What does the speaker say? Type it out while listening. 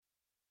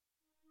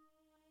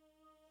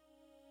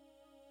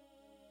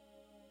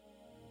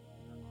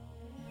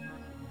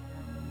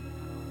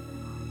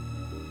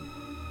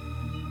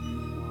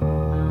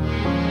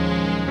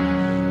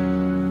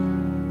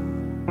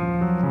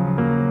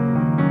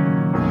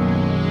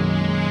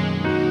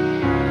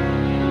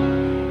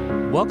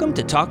Welcome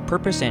to Talk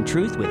Purpose and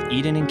Truth with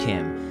Eden and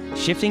Kim,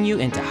 shifting you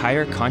into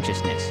higher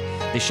consciousness,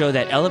 the show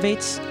that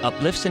elevates,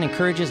 uplifts, and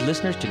encourages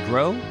listeners to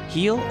grow,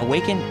 heal,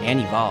 awaken, and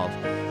evolve.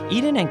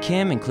 Eden and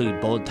Kim include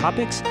bold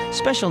topics,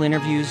 special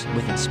interviews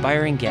with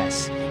inspiring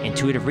guests,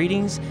 intuitive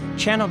readings,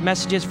 channeled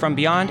messages from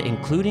beyond,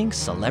 including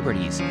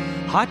celebrities,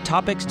 hot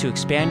topics to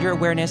expand your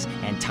awareness,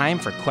 and time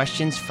for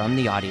questions from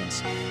the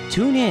audience.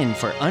 Tune in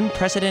for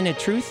unprecedented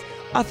truth,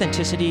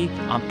 authenticity,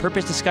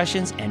 on-purpose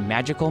discussions, and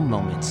magical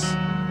moments.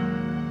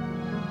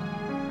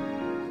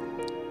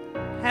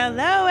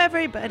 Hello,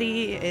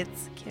 everybody.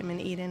 It's Kim and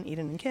Eden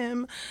and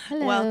Kim.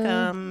 Hello.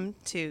 Welcome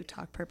to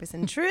Talk Purpose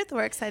and Truth.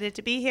 We're excited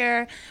to be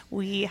here.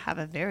 We have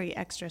a very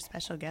extra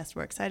special guest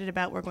we're excited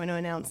about. We're going to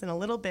announce in a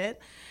little bit.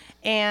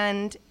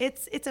 And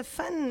it's a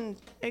fun,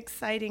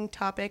 exciting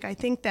topic. I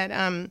think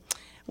that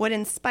what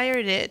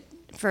inspired it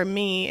for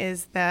me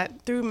is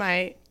that through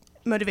my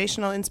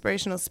motivational,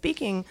 inspirational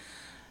speaking,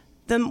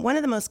 one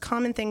of the most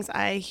common things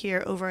I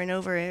hear over and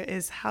over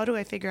is, how do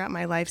I figure out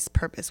my life's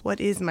purpose? What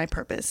is my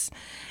purpose?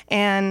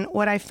 And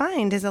what I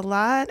find is a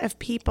lot of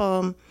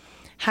people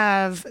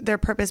have their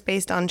purpose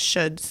based on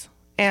shoulds.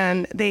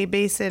 And they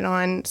base it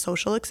on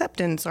social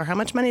acceptance or how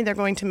much money they're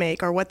going to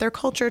make or what their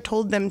culture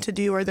told them to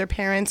do or their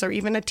parents or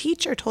even a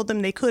teacher told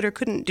them they could or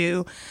couldn't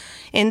do,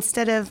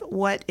 instead of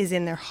what is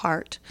in their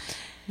heart.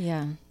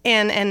 Yeah.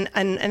 And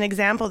an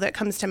example that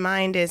comes to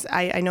mind is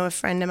I know a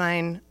friend of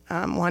mine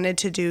wanted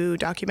to do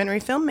documentary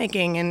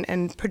filmmaking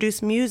and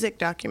produce music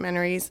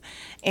documentaries.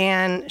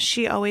 And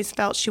she always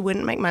felt she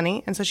wouldn't make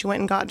money. And so she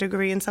went and got a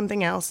degree in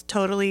something else,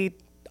 totally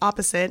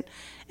opposite,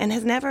 and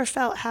has never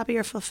felt happy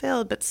or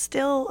fulfilled, but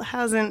still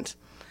hasn't,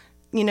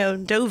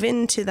 dove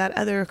into that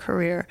other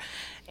career.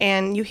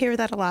 And you hear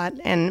that a lot.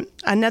 And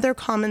another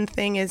common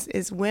thing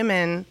is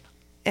women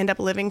end up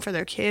living for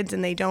their kids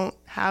and they don't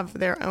have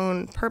their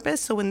own purpose.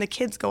 So when the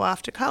kids go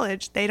off to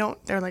college, they're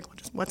like,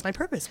 what's my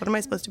purpose? What am I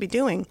supposed to be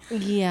doing?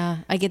 Yeah,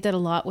 I get that a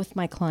lot with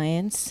my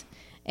clients,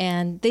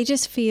 and they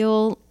just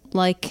feel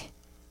like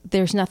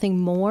there's nothing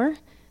more,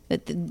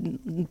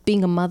 that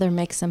being a mother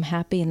makes them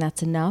happy and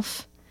that's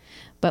enough.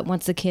 But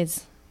once the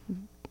kids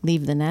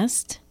leave the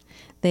nest,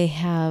 they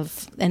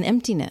have an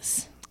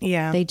emptiness.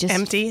 Yeah, they just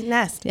empty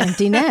nest,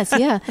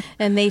 yeah.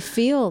 And they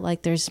feel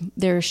like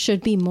there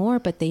should be more,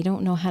 but they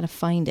don't know how to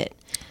find it.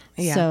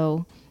 Yeah.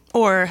 So,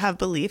 or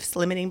have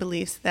limiting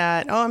beliefs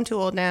that, I'm too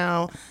old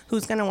now,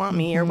 who's going to want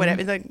me, or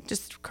whatever, like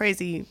just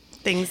crazy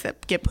things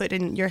that get put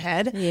in your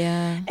head.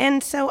 Yeah.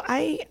 And so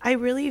I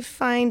really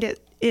find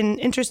it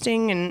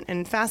interesting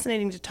and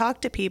fascinating to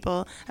talk to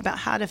people about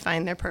how to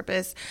find their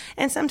purpose.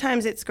 And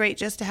sometimes it's great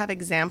just to have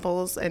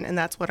examples, and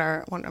that's what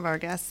one of our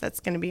guests that's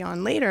going to be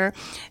on later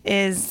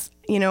is,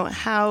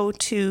 how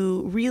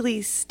to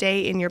really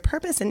stay in your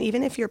purpose. And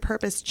even if your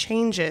purpose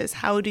changes,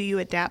 how do you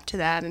adapt to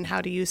that? And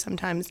how do you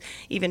sometimes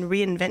even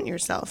reinvent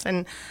yourself?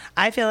 And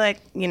I feel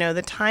like,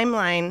 the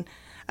timeline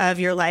of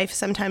your life,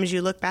 sometimes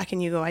you look back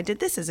and you go, I did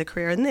this as a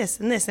career and this,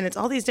 and it's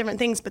all these different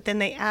things, but then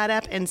they add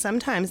up, and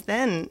sometimes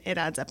then it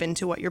adds up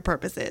into what your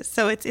purpose is.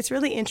 So it's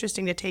really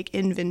interesting to take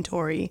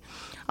inventory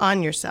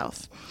on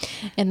yourself.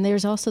 And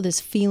there's also this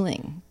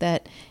feeling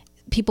that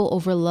people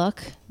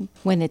overlook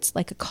when it's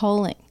like a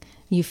calling.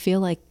 You feel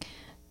like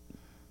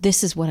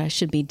this is what I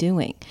should be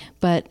doing,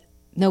 but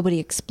nobody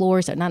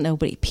explores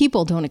it.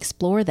 People don't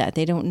explore that.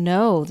 They don't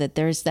know that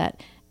there's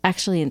that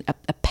actually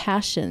a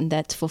passion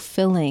that's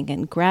fulfilling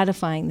and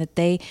gratifying, that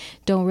they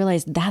don't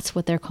realize that's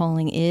what their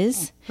calling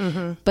is.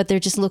 Mm-hmm. But they're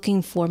just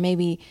looking for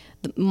maybe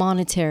the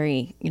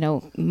monetary,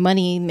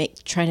 money,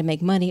 trying to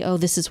make money. Oh,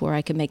 this is where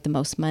I can make the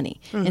most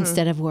money,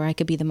 instead of where I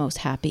could be the most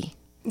happy.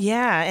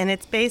 Yeah, and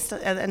it's based,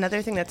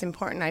 another thing that's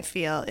important, I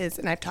feel, is,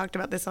 and I've talked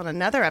about this on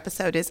another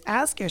episode, is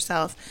ask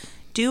yourself,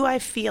 do I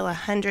feel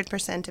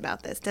 100%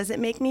 about this? Does it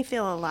make me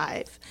feel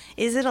alive?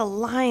 Is it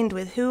aligned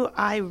with who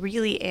I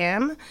really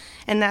am?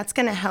 And that's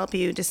going to help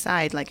you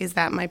decide, like, is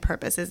that my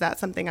purpose? Is that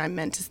something I'm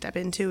meant to step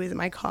into? Is it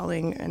my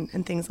calling?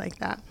 And things like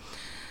that.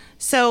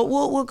 So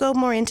we'll go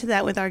more into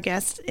that with our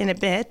guests in a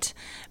bit.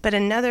 But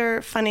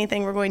another funny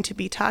thing we're going to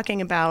be talking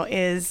about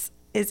is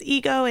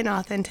ego and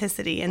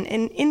authenticity and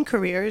in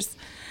careers.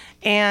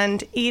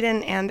 And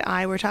Eden and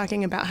I were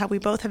talking about how we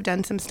both have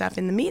done some stuff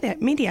in the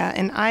media.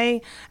 And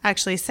I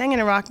actually sang in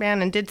a rock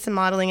band and did some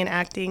modeling and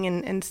acting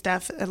and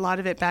stuff, a lot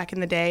of it back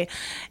in the day,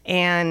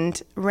 and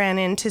ran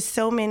into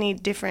so many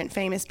different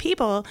famous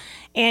people.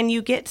 And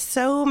you get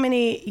so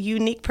many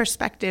unique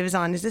perspectives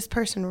on, is this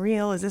person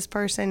real? Is this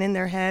person in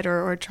their head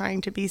or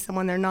trying to be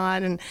someone they're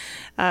not? And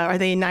are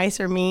they nice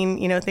or mean?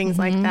 Things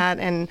like that.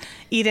 And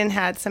Eden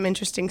had some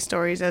interesting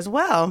stories as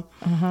well.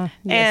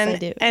 Yes, I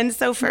do. And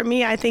so for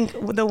me, I think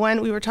the one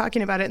we were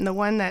talking about it, and the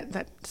one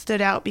that stood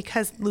out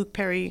because Luke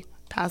Perry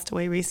passed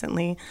away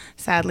recently,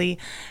 sadly,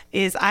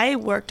 is I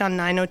worked on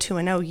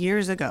 90210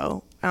 years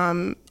ago.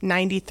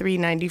 93,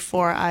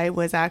 94, I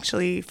was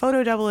actually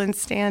photo double and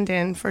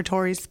stand-in for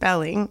Tori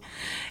Spelling.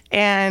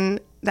 And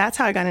that's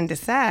how I got into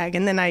SAG.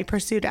 And then I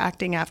pursued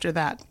acting after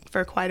that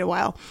for quite a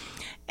while.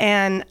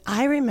 And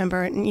I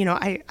remember,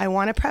 I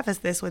want to preface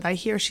this with, I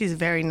hear she's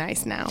very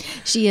nice now.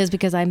 She is,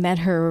 because I met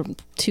her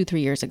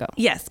 2-3 years ago.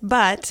 Yes,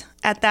 but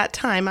at that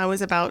time, I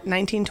was about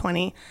 19,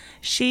 20.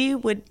 She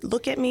would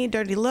look at me,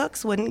 dirty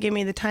looks, wouldn't give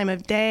me the time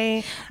of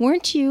day.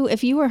 Weren't you,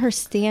 if you were her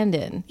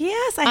stand-in?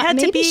 Yes, I had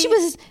to be. Maybe she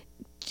was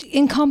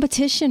in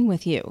competition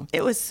with you.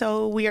 It was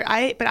so weird.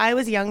 But I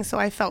was young, so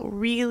I felt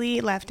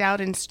really left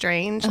out and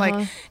strange.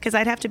 Like, because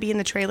I'd have to be in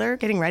the trailer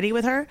getting ready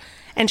with her,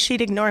 and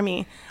she'd ignore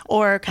me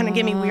or kind of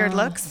give me weird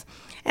looks.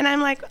 And I'm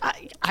like,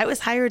 I was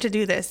hired to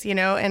do this,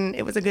 and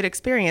it was a good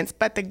experience.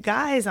 But the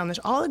guys on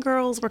all the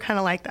girls were kind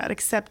of like that,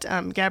 except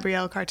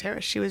Gabrielle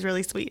Carteris. She was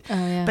really sweet. Oh,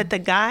 yeah. But the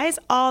guys,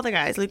 all the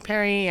guys, Luke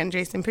Perry and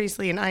Jason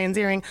Priestley and Ian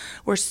Ziering,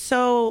 were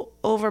so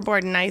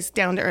overboard, nice,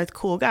 down-to-earth,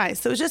 cool guys.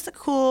 So it was just a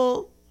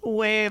cool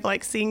way of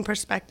like seeing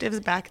perspectives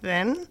back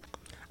then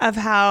of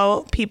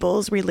how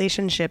people's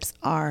relationships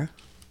are.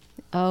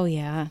 Oh,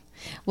 yeah.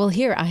 Well,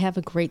 here, I have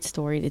a great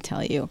story to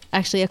tell you.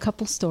 Actually, a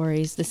couple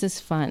stories. This is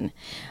fun.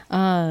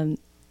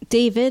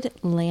 David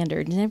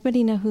Lander. Does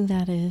anybody know who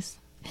that is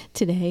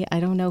today?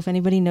 I don't know if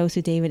anybody knows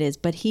who David is,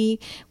 but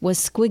he was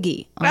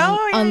Squiggy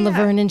on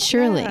Laverne and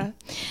Shirley. Yeah.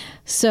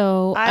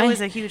 So I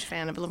was a huge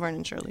fan of Laverne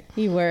and Shirley.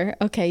 You were?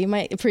 Okay, you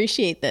might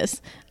appreciate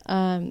this.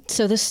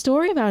 So the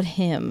story about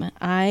him,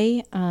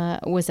 I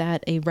was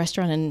at a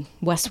restaurant in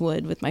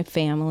Westwood with my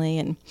family,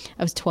 and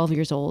I was 12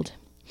 years old.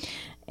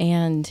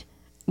 And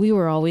we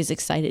were always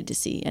excited to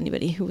see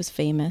anybody who was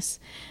famous.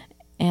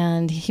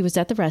 And he was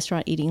at the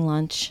restaurant eating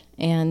lunch,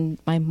 and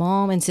my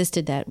mom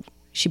insisted that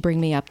she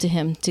bring me up to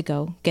him to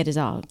go get his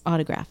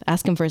autograph,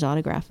 ask him for his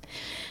autograph.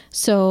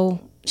 So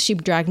she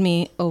dragged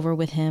me over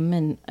with him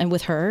and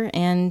with her,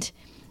 and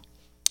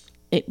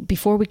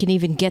before we can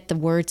even get the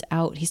words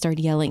out, he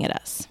started yelling at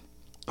us.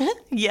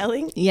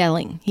 Yelling?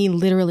 Yelling. He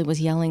literally was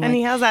yelling. And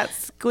he has that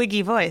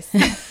squiggy voice.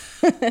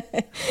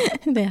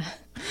 Yeah.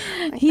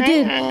 He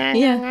did.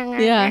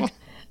 Yeah.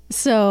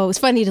 So it's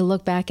funny to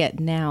look back at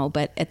now,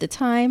 but at the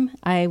time,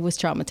 I was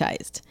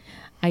traumatized.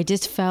 I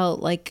just felt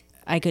like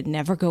I could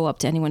never go up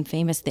to anyone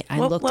famous. I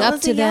looked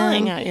up to them.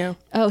 Yelling at you?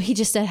 Oh, he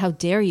just said, "How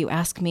dare you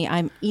ask me?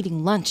 I'm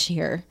eating lunch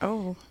here."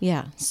 Oh.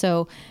 Yeah.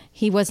 So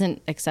he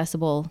wasn't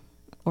accessible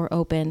or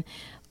open,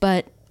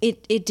 but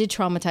it did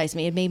traumatize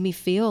me. It made me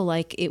feel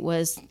like it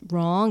was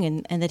wrong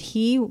and that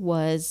he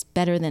was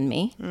better than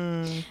me.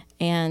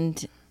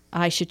 And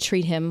I should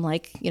treat him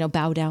like,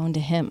 bow down to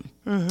him.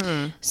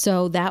 Mm-hmm.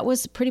 So that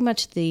was pretty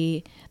much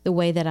the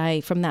way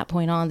that from that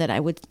point on, that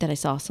I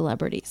saw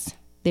celebrities.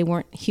 They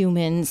weren't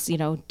humans,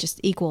 just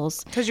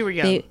equals. Because you were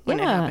young when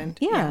it happened.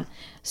 Yeah.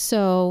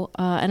 So,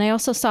 and I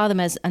also saw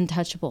them as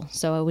untouchable.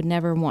 So I would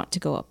never want to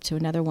go up to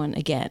another one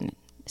again.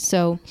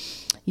 So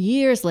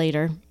years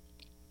later,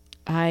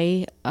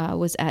 I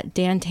was at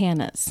Dan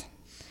Tana's,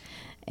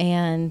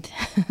 and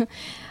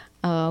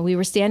we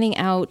were standing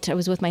out. I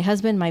was with my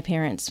husband, my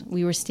parents.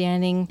 We were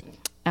standing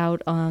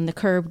out on the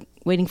curb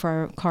waiting for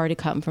our car to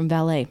come from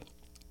valet.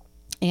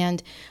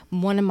 And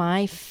one of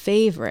my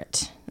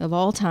favorite of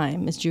all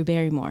time is Drew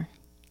Barrymore.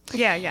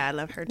 Yeah, I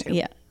love her too.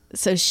 Yeah.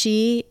 So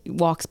she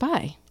walks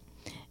by,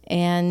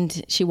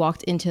 and she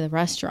walked into the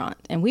restaurant,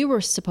 and we were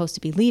supposed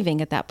to be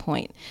leaving at that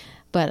point,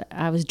 but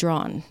I was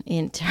drawn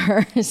into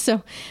her.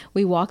 So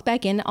we walked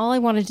back in. All I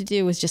wanted to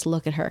do was just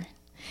look at her.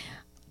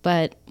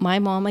 But my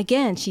mom,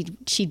 again,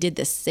 she did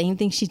the same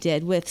thing she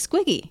did with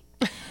Squiggy.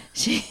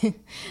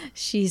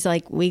 She's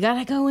like, "We got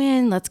to go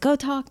in. Let's go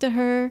talk to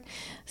her."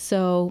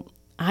 So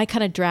I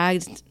kind of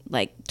dragged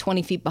like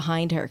 20 feet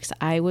behind her because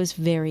I was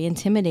very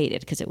intimidated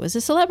because it was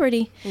a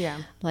celebrity.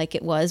 Yeah. Like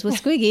it was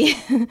with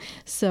Squiggy.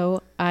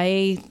 So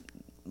I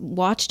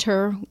watched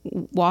her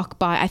walk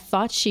by. I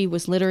thought she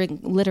was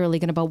literally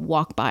going to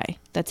walk by.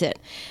 That's it.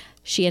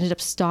 She ended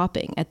up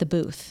stopping at the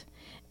booth,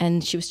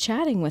 and she was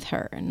chatting with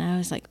her. And I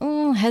was like,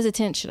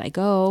 hesitant. Should I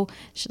go?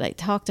 Should I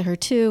talk to her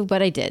too?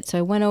 But I did. So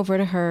I went over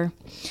to her,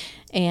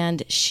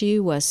 and she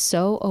was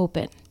so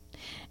open.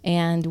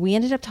 And we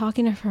ended up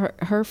talking to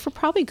her for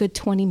probably a good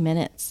 20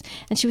 minutes.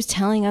 And she was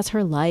telling us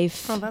her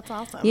life. Oh, that's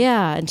awesome.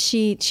 Yeah. And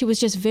she was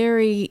just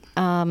very,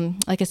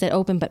 like I said,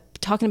 open, but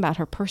talking about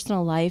her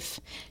personal life,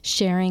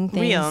 sharing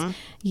things. Real.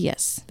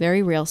 Yes,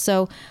 very real.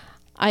 So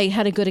I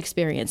had a good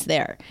experience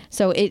there.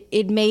 So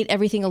it made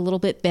everything a little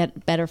bit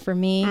better for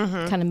me,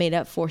 kind of made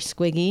up for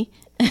Squiggy.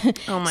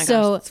 Oh my gosh,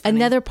 So that's funny.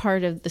 another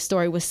part of the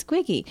story was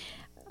Squiggy.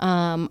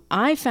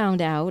 I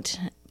found out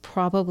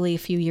probably a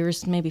few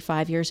years, maybe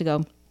 5 years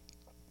ago,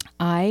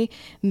 I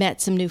met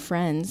some new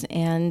friends,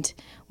 and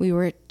we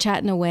were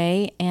chatting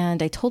away,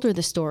 and I told her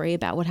the story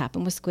about what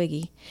happened with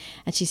Squiggy.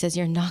 And she says,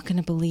 "You're not going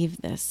to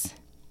believe this.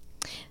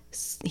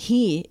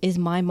 He is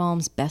my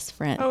mom's best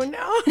friend." Oh,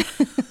 no.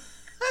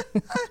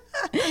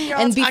 You're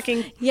all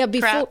talking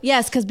crap.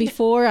 Yes, because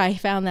before I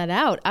found that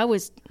out, I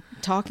was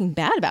talking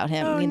bad about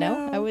him, Oh, you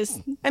know? no. I was...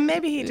 And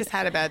maybe he just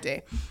had a bad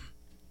day.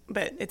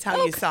 but it's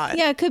how you saw it.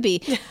 Yeah, it could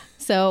be.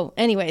 So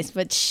anyways,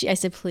 but I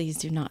said, please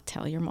do not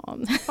tell your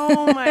mom.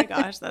 Oh my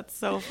gosh, that's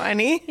so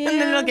funny. And then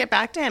Yeah. it'll get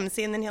back to him,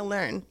 see, and then he'll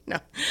learn. No,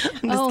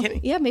 I'm just kidding.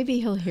 Yeah, maybe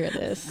he'll hear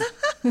this.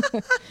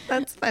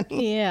 That's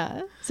funny.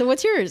 Yeah. So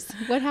what's yours?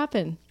 What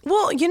happened?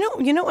 Well, you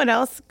know what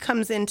else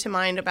comes into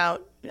mind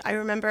about, I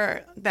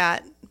remember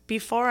that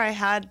before I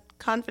had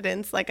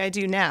confidence like I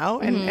do now,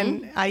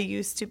 and I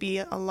used to be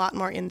a lot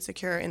more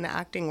insecure in the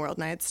acting world,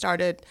 and I had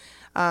started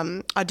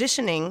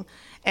auditioning.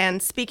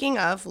 And speaking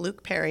of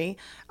Luke Perry,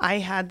 I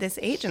had this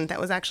agent that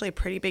was actually a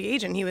pretty big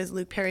agent. He was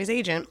Luke Perry's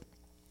agent,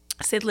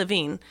 Sid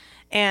Levine,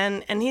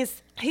 and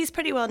he's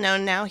pretty well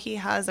known now. He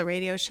has a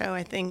radio show,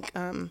 I think.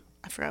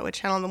 I forgot which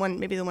channel,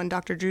 maybe the one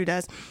Dr. Drew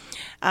does.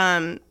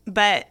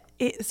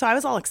 So I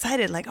was all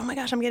excited, like, oh my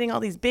gosh, I'm getting all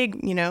these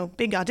big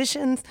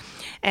auditions.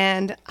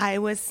 And I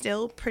was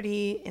still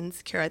pretty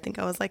insecure. I think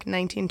I was like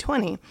 19,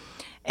 20.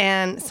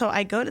 And so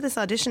I go to this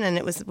audition, and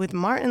it was with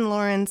Martin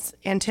Lawrence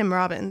and Tim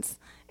Robbins.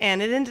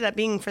 And it ended up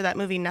being for that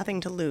movie, Nothing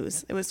to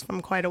Lose. It was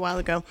from quite a while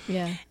ago.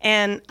 Yeah.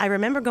 And I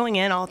remember going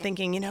in all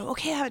thinking,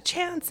 okay, I have a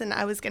chance. And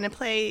I was going to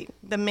play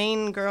the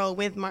main girl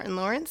with Martin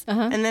Lawrence.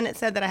 And then it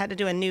said that I had to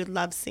do a nude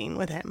love scene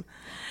with him.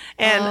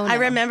 And I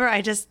remember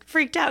I just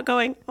freaked out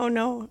going, oh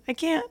no, I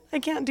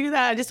can't do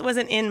that. I just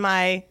wasn't in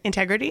my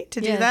integrity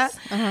to do that.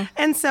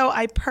 And so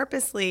I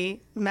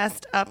purposely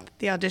messed up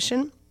the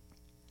audition.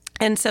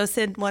 And so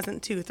Sid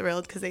wasn't too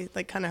thrilled because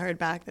they kind of heard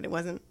back that it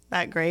wasn't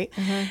that great.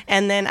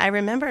 And then I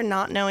remember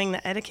not knowing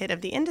the etiquette of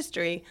the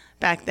industry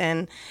back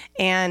then.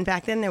 And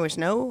back then there was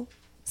no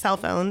cell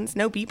phones,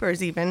 no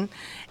beepers even.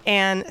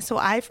 And so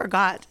I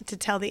forgot to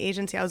tell the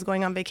agency I was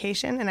going on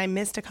vacation, and I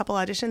missed a couple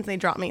auditions. They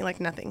dropped me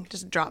like nothing,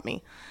 just dropped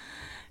me.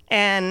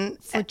 And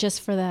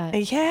Just for that.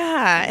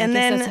 yeah, I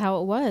guess that's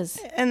how it was.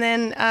 and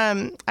then,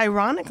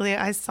 ironically,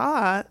 I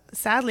saw,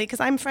 sadly,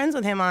 because I'm friends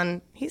with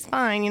him he's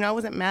fine, I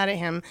wasn't mad at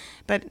him,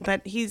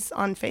 but he's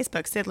on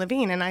Facebook, Sid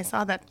Levine, and I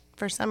saw that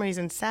for some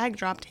reason SAG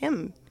dropped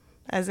him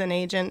as an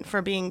agent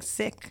for being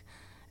sick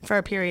for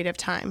a period of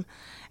time.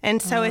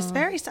 And so I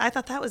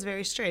thought that was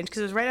very strange,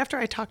 because it was right after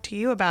I talked to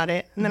you about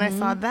it, and then I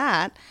saw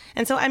that.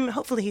 And so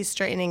hopefully he's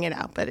straightening it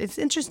out, but it's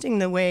interesting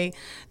the way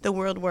the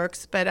world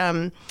works.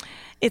 But,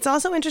 it's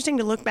also interesting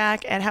to look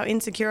back at how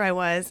insecure I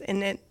was,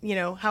 and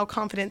how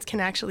confidence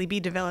can actually be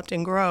developed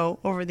and grow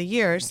over the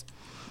years.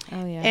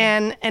 Oh yeah.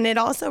 And it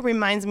also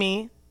reminds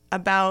me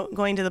about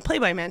going to the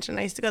Playboy Mansion.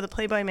 I used to go to the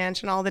Playboy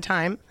Mansion all the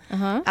time.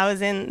 I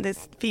was in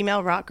this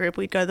female rock group.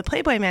 We'd go to the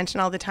Playboy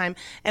Mansion all the time,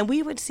 and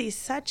we would see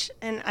such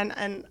an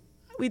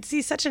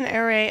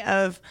array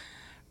of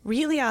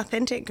really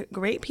authentic,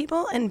 great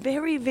people, and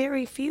very,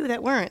 very few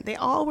that weren't. They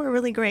all were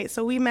really great.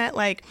 So we met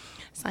like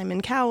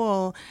Simon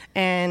Cowell,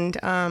 and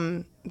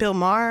Bill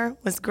Maher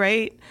was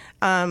great.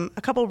 A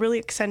couple really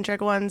eccentric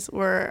ones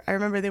I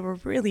remember they were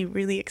really,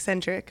 really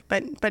eccentric,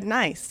 but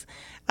nice.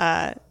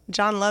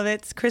 John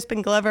Lovitz,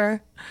 Crispin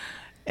Glover.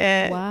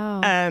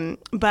 Wow.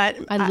 But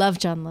I love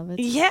John Lovitz.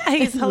 Yeah,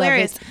 he's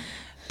hilarious. Love it.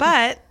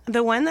 But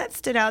the one that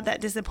stood out that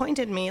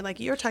disappointed me,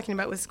 like you were talking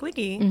about, was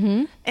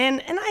Squiggy.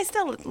 And I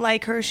still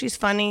like her. She's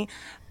funny.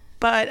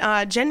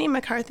 But Jenny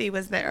McCarthy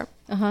was there.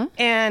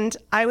 And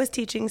I was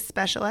teaching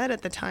special ed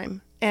at the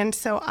time. And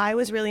so I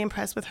was really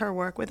impressed with her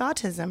work with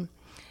autism.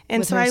 And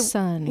With so her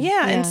son.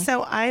 Yeah, Yeah. and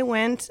so I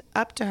went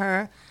up to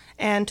her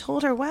and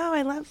told her, wow,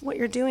 I love what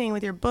you're doing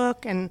with your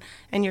book and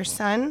your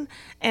son.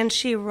 And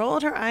she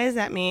rolled her eyes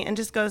at me and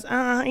just goes,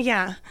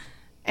 yeah,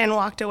 and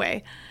walked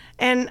away.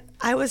 And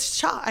I was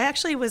shocked. I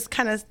actually was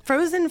kind of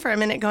frozen for a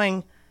minute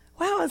going,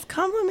 wow, I was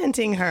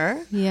complimenting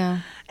her. Yeah.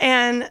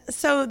 And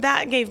so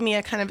that gave me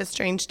a kind of a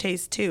strange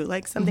taste too,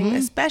 like something,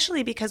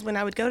 especially because when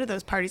I would go to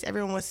those parties,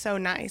 everyone was so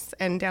nice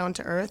and down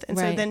to earth. And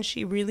so Right. then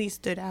she really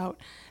stood out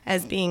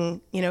as being,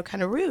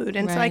 kind of rude.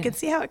 And so I Right. could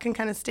see how it can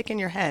kind of stick in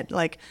your head.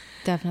 Like,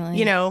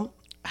 Definitely.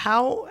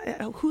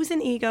 who's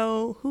an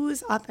ego,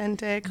 who's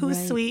authentic, who's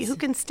Right. sweet, who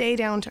can stay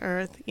down to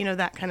earth,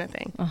 that kind of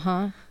thing.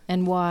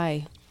 And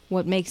why?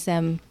 What makes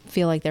them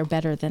feel like they're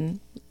better than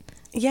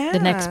Yeah. the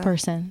next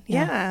person?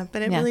 Yeah,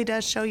 but it Yeah. really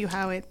does show you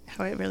how it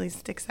really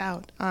sticks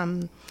out.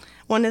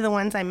 One of the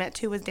ones I met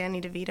too was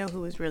Danny DeVito, who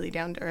was really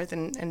down to earth,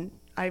 and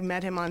I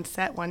met him on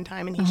set one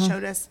time, and he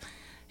showed us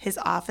his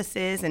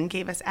offices and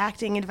gave us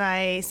acting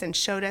advice and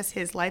showed us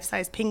his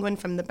life-size penguin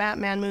from the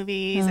Batman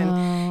movies,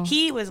 and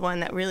he was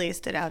one that really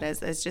stood out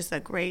as just a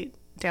great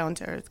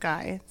down-to-earth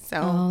guy. So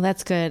Oh,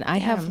 that's good. I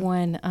have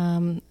one.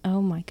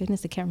 Oh my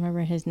goodness, I can't remember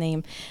his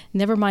name.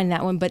 Never mind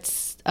that one. But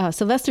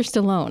Sylvester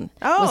Stallone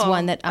was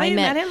one that I you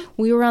met. met him?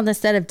 We were on the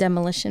set of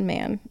Demolition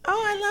Man. Oh,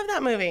 I love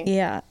that movie.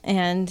 Yeah,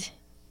 and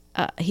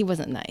he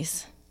wasn't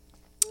nice.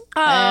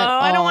 Oh,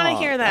 I don't want to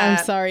hear that.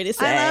 I'm sorry to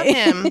say. I love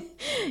him.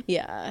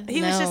 Yeah,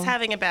 He was just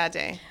having a bad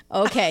day.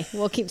 Okay,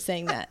 we'll keep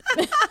saying that.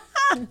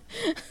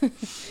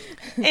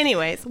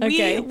 Anyways,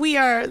 Okay.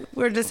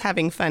 we're just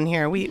having fun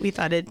here. We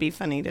thought it'd be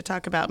funny to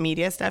talk about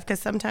media stuff because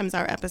sometimes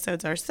our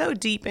episodes are so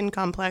deep and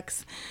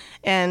complex,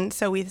 and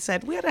so we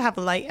said we ought to have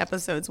light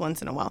episodes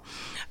once in a while.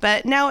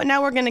 But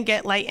now we're going to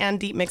get light and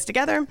deep mixed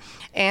together,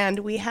 and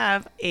we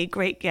have a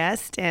great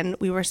guest, and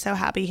we were so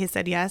happy he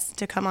said yes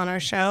to come on our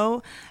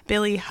show,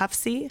 Billy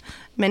Huffsey.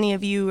 Many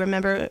of you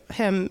remember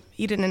him.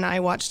 Eden and I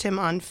watched him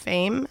on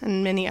Fame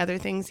and many other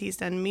things. He's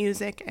done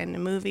music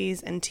and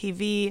movies and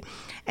TV,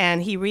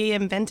 and he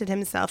reinvented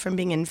himself from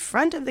being in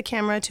front of the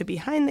camera to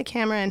behind the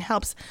camera and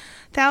helps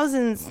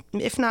thousands,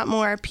 if not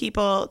more,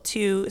 people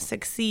to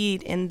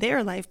succeed in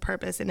their life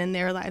purpose and in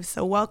their lives.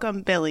 So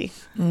welcome, Billy.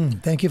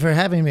 Thank you for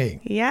having me.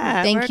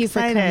 Yeah, Thank we're you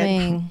excited. for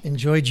coming.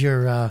 Enjoyed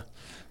your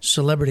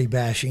celebrity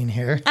bashing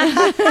here.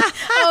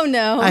 Oh,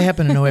 no. I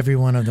happen to know every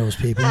one of those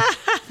people.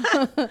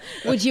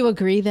 Would you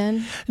agree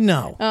then?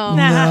 No, Oh.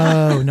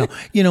 no.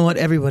 You know what?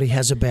 Everybody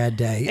has a bad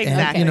day. And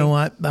Exactly. you know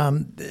what?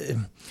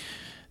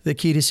 The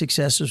key to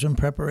success is when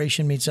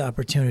preparation meets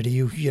opportunity.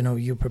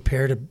 You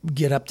prepare to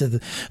get up to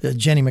the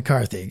Jenny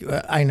McCarthy.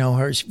 I know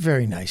her. She's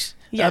very nice.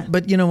 Yeah.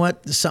 But you know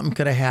what? Something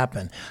could have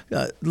happened.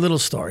 Little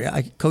story.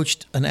 I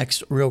coached an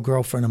ex-real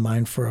girlfriend of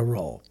mine for a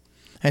role.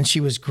 And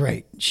she was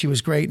great.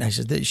 And I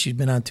said, she's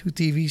been on 2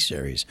 TV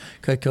series.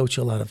 I coach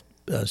a lot of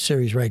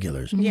series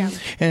regulars. Yeah.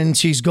 And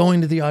she's going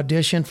to the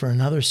audition for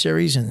another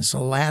series, and it's the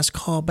last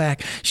call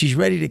back. She's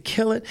ready to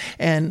kill it.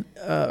 And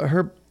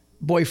her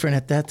boyfriend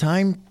at that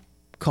time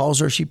calls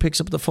her. She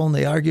picks up the phone.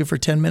 They argue for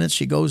 10 minutes.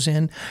 She goes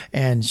in,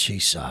 and she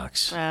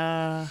sucks.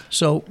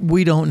 So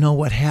we don't know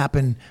what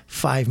happened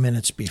 5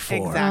 minutes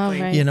before. Exactly.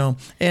 Oh, right. You know,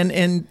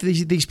 and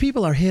these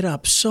people are hit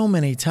up so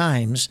many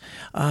times.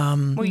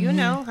 Well, you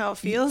know how it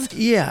feels.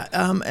 Yeah,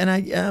 and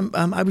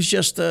I was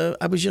just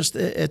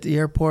at the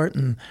airport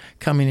and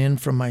coming in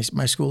from my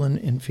school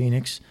in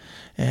Phoenix,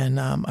 and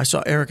I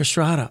saw Eric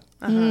Estrada,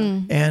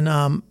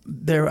 and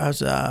there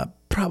was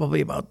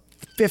probably about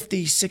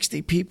 50,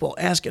 60 people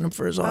asking him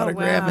for his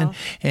autograph, wow.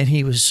 and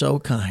he was so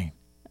kind.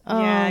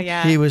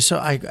 Yeah. He was so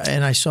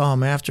I saw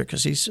him after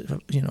because he's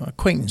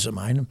acquaintance of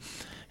mine.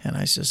 And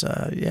I says,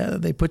 yeah,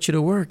 they put you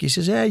to work. He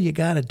says, yeah, you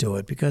got to do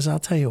it because I'll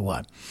tell you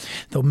what,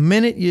 the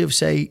minute you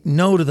say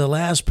no to the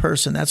last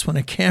person, that's when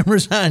a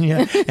camera's on you,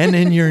 and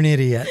then you're an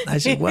idiot. I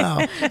said,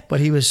 wow. But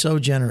he was so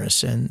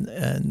generous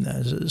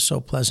and so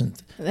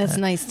pleasant. That's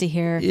nice to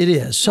hear. It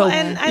is. So, Well,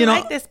 and I you know,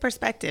 like this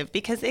perspective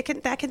because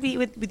that could be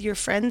with your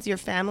friends, your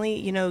family.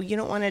 You know, you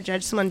don't want to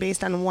judge someone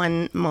based on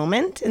one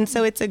moment, and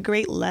so it's a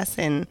great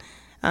lesson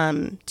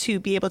to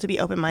be able to be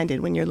open-minded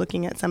when you're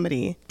looking at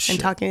somebody and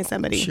talking to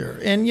somebody. Sure.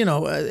 And,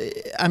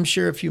 I'm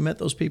sure if you met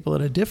those people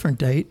at a different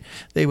date,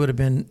 they would have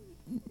been,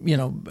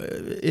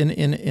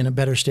 in a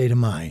better state of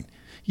mind.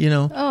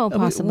 Oh,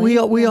 possibly.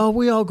 We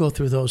all go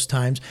through those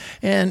times.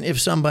 And if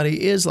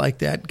somebody is like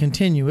that,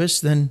 continuous,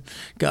 then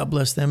God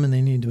bless them, and they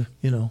need to,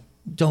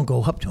 don't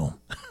go up to them.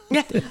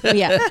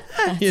 Yeah,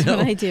 that's what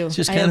I do.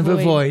 Just I kind of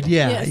avoid.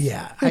 Yeah, Yes.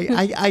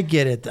 yeah. I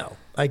get it, though.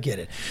 I get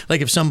it.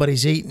 Like if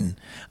somebody's eating,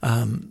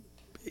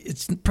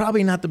 it's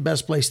probably not the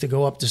best place to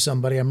go up to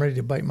somebody. I'm ready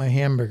to bite my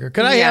hamburger.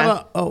 Could I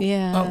have a?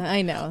 Yeah,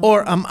 I know.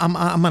 Or I'm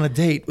on a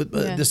date with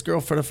this girl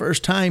for the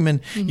first time,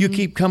 and you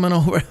keep coming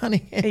over,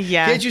 honey.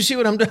 Yeah. Can't you see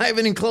what I'm doing? I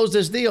haven't even closed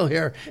this deal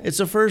here. It's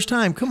the first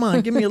time. Come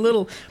on, give me a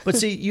little. But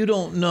see, you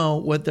don't know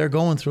what they're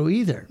going through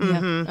either.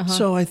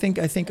 So I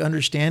think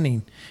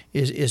understanding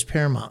is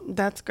paramount.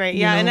 That's great.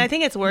 Yeah, and I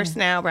think it's worse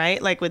now,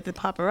 right? Like with the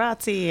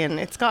paparazzi, and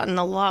it's gotten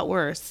a lot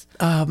worse.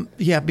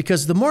 Yeah,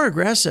 because the more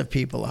aggressive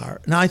people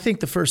are. Now, I think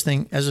the first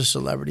thing as a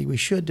celebrity we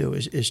should do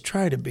is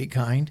try to be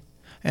kind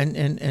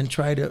and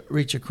try to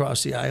reach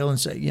across the aisle and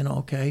say,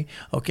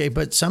 okay.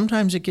 But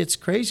sometimes it gets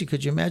crazy.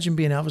 Could you imagine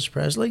being Elvis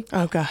Presley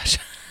Oh, gosh.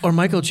 or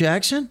Michael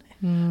Jackson?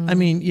 I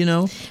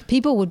mean,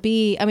 People would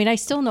be, I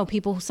still know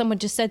people. Someone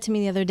just said to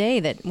me the other day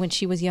that when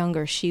she was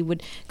younger, she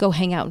would go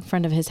hang out in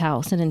front of his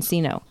house in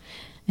Encino.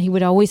 He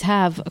would always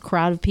have a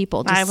crowd of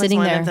people just I was sitting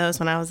one there. of those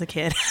when I was a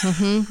kid.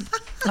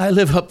 I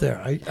live up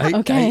there.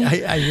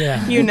 Okay.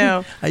 Yeah. You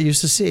know. I used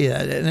to see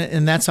that,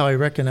 and that's how I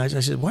recognized. I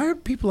said, "Why are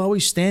people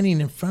always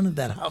standing in front of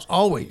that house?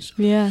 Always."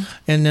 Yeah.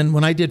 And then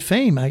when I did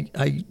Fame,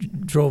 I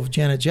drove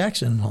Janet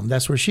Jackson home.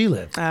 That's where she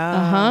lived.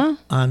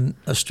 On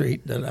a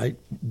street that I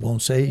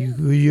won't say.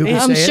 You can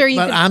I'm say sure it, you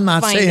but could I'm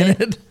not find saying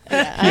it. it.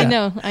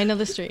 Yeah, I know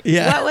the street.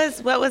 Yeah.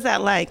 What was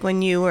that like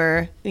when you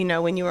were,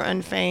 when you were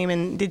on Fame,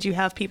 and did you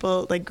have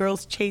people like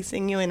girls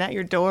chasing you and at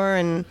your door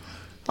and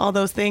all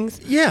those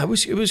things? Yeah, it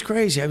was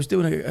crazy. I was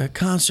doing a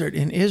concert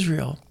in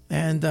Israel,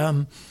 and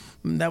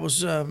that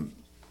was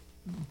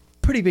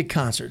pretty big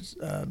concerts,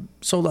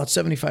 sold out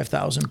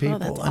 75,000 people,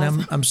 that's and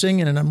awesome. I'm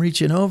singing and I'm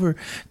reaching over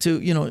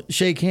to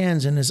shake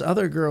hands, and this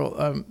other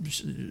girl,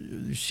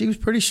 she was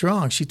pretty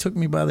strong. She took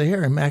me by the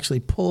hair and actually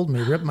pulled me,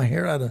 ripped my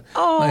hair out of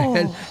my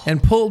head,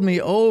 and pulled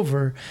me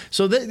over.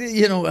 So that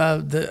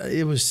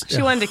it was.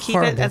 She wanted to keep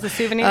it as a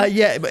souvenir?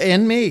 Yeah,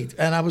 and me,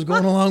 and I was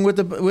going along with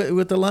the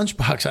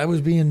lunchbox. I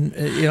was being,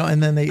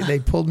 and then they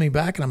pulled me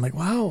back, and I'm like,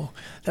 wow,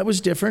 that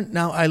was different.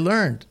 Now I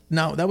learned.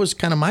 Now that was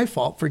kind of my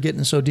fault for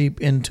getting so deep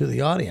into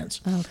the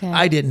audience. Okay.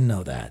 I didn't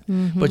know that,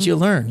 but you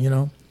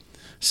learn,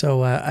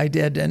 So I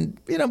did, and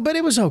but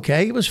it was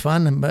okay. It was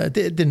fun, but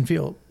it didn't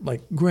feel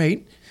like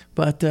great.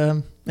 But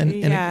and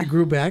it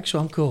grew back, so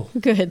I'm cool.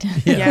 Good.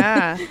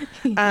 Yeah.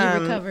 You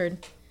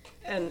recovered.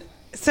 And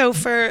so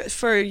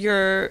for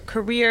your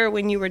career,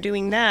 when you were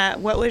doing that,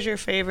 what was your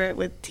favorite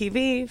with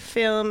TV,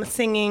 film,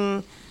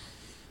 singing?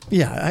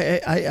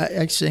 Yeah,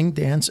 I sing,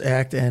 dance,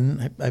 act,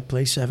 and I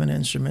play 7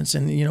 instruments.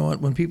 And you know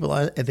what? When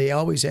people, they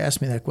always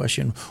ask me that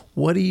question,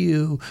 what do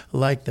you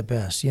like the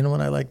best? You know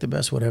what I like the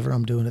best? Whatever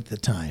I'm doing at the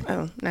time.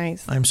 Oh,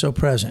 nice. I'm so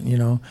present,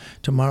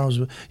 Tomorrow's,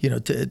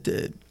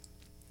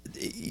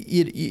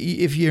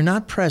 if you're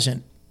not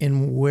present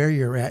in where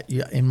you're at,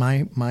 in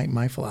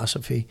my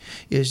philosophy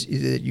is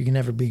that you can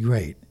never be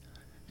great.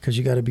 Because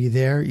you got to be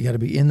there, you got to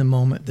be in the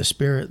moment, the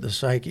spirit, the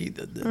psyche,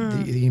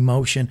 the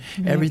emotion,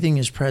 everything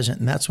is present,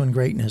 and that's when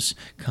greatness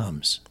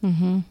comes.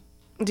 Mm-hmm.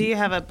 Do you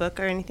have a book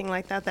or anything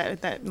like that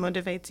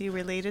motivates you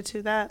related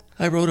to that?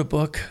 I wrote a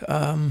book.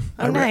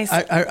 Nice.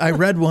 I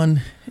read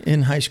one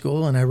in high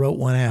school, and I wrote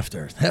one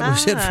after. That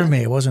was it for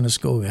me. I wasn't a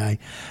school guy.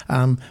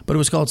 But it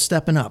was called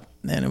Stepping Up,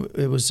 and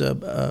it was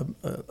a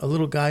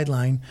little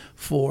guideline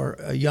for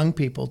young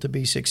people to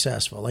be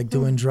successful, like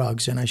doing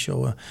drugs. And I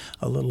show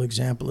a little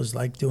example is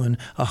like doing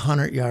a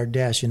 100-yard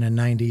dash in a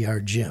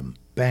 90-yard gym.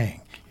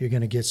 Bang, you're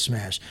going to get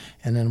smashed.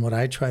 And then what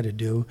I try to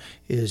do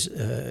is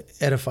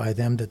edify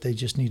them that they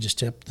just need to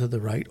step to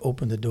the right,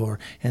 open the door,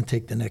 and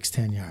take the next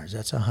 10 yards.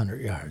 That's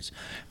 100 yards.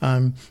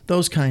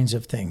 Those kinds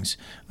of things.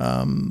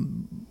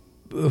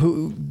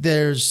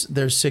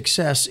 There's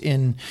success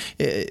in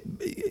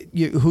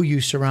who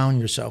you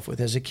surround yourself with.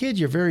 As a kid,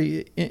 you're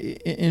very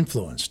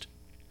influenced.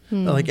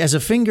 Like as a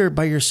finger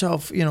by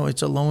yourself,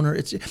 it's a loner.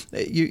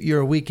 You're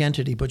a weak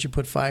entity, but you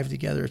put 5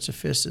 together, it's a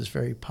fist. It's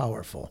very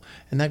powerful,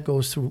 and that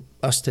goes through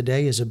us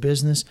today as a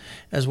business,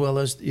 as well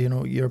as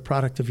you're a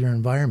product of your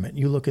environment.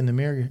 You look in the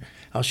mirror,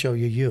 I'll show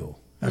you you.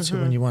 That's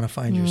when you want to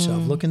find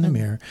yourself. Look in the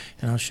mirror,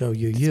 and I'll show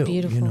you you.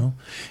 Beautiful.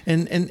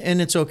 And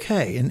it's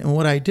okay. And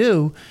what I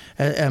do,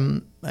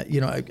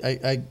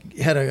 I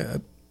had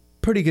a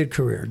pretty good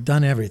career,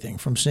 done everything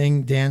from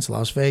sing, dance,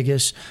 Las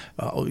Vegas,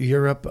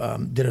 Europe,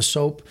 did a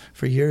soap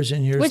for years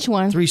and years. Which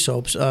one? 3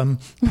 soaps.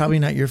 Probably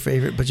not your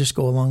favorite, but just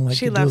go along like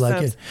She you do, loves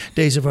like soaps. it.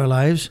 Days of Our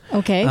Lives.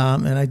 Okay.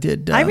 And I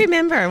did. I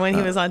remember when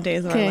he was on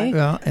Days of Our Okay. Life.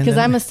 Well, and Because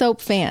then- I'm a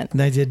soap fan.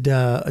 And I did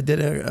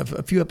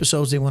a few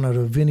episodes. They wanted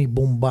a Vinny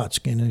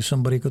Bombatsky, and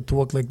somebody could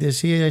talk like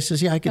this. I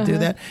says, yeah, I could do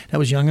that. That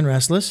was Young and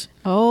Restless.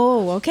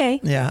 Oh, okay.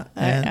 Yeah.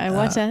 I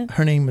watched that.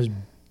 Her name was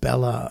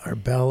Bella or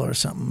Belle or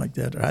something like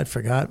that. Or I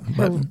forgot.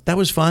 But that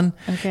was fun.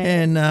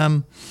 Okay.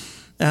 And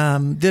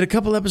did a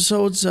couple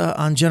episodes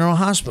on General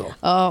Hospital.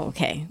 Oh,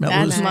 okay.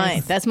 That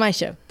was- That's my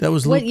show. That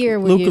was What Luke, year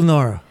were Luke you? and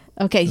Nora.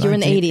 Okay, you were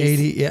in the 80s.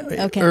 1980,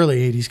 yeah, Okay.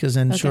 early 80s, because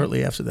then Okay.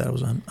 shortly after that I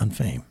was on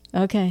Fame.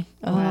 Okay.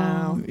 Oh,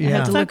 Wow. I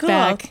have to Yeah. look So cool.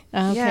 back.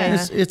 Okay.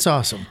 Yeah. It's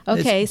awesome.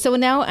 Okay, so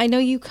now I know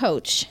you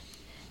coach.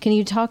 Can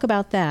you talk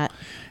about that?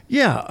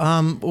 Yeah.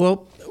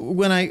 Well,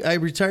 when I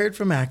retired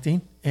from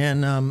acting,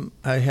 and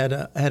I had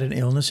an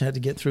illness, I had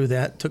to get through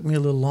that. It took me a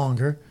little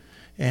longer,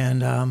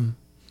 and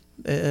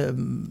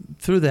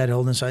through that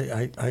illness,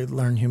 I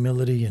learned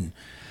humility, and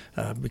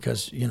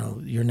because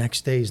your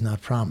next day is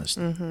not promised.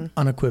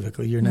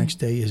 Unequivocally, your next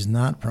day is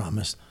not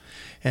promised,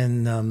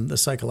 and the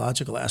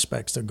psychological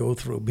aspects that go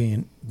through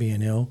being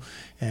ill,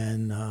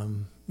 and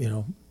I'm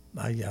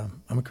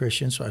a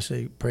Christian, so I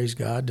say praise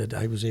God that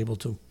I was able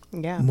to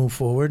move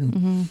forward,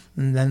 and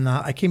then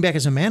I came back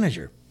as a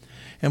manager,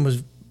 and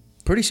was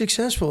pretty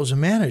successful as a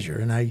manager,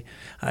 and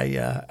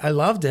I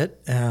loved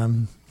it.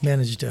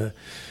 Managed a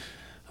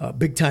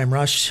Big Time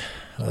Rush,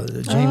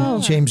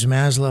 James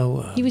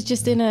Maslow. He was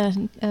just in a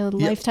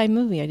Lifetime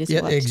movie I just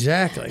Yeah, watched.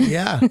 exactly.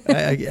 Yeah,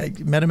 I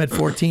met him at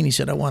 14. He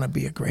said, "I want to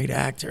be a great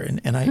actor,"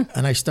 and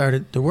I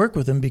started to work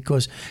with him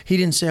because he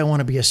didn't say I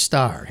want to be a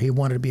star. He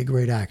wanted to be a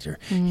great actor.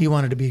 He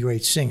wanted to be a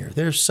great singer.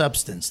 There's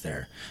substance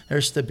there.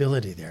 There's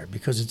stability there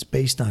because it's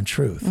based on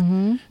truth,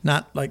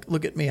 not like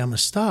look at me, I'm a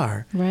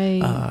star.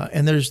 Right.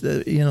 And there's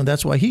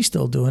that's why he's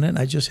still doing it. And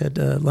I just had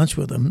lunch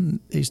with him.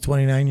 He's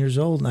 29 years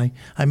old, and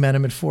I met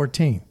him at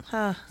 14.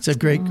 It's a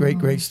great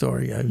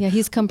story. Yeah,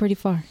 he's come pretty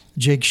far.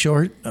 Jake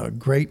Short, a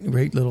great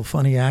little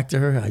funny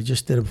actor. I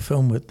just did a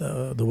film with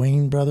the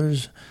Wayne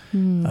brothers.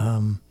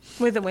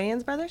 With the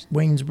Wayans brothers?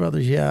 Wayne's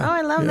brothers, yeah. Oh,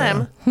 I love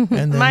them.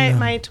 And then,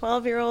 My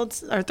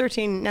 12-year-old, or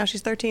 13, now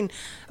she's 13.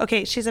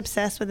 Okay, she's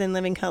obsessed with In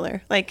Living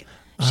Color. Like,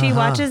 She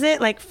watches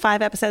it like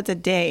 5 episodes a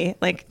day.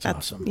 Like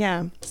that's awesome.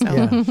 Yeah. So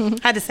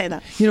had to say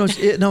that.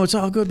 It's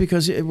all good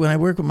because when I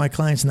work with my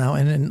clients now,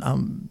 and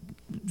then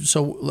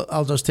so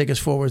I'll just take us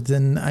forward.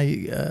 Then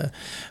I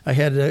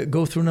had to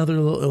go through another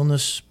little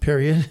illness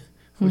period,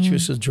 which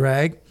was a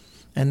drag,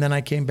 and then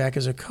I came back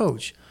as a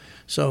coach.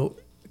 So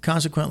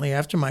consequently,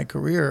 after my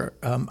career,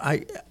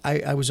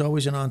 I was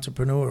always an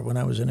entrepreneur. When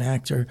I was an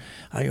actor,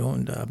 I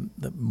owned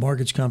the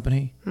mortgage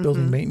company,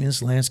 building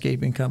maintenance,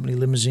 landscaping company,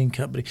 limousine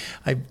company.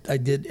 I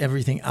did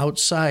everything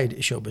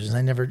outside show business.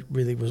 I never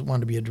really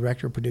wanted to be a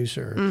director,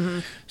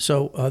 producer.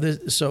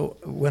 So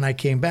when I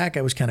came back,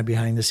 I was kind of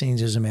behind the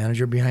scenes as a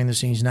manager, behind the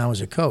scenes now as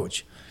a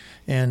coach.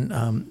 And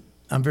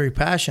I'm very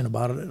passionate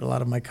about it. A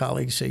lot of my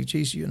colleagues say,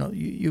 geez,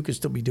 you could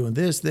still be doing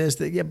this,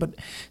 that. Yeah, but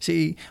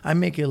see, I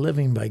make a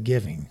living by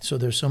giving. So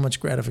there's so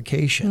much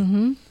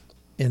gratification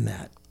in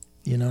that.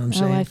 You know what I'm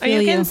saying? I feel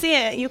you can see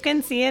it. You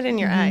can see it in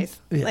your eyes,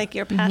 like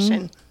your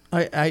passion.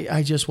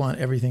 I just want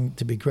everything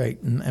to be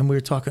great. And we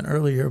were talking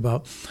earlier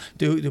about,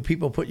 do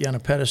people put you on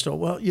a pedestal?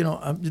 Well,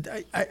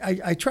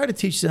 I try to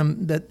teach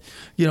them that,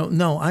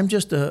 no, I'm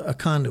just a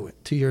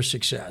conduit to your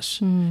success.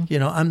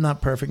 I'm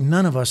not perfect.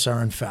 None of us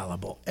are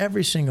infallible.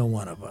 Every single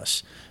one of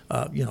us,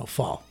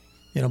 fall.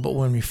 But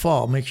when we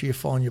fall, make sure you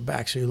fall on your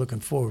back so you're looking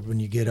forward when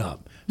you get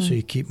up. So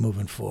you keep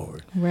moving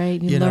forward. Right,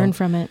 you learn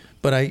from it.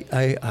 But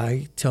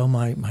I tell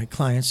my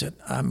clients that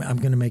I'm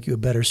going to make you a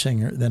better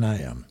singer than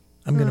I am.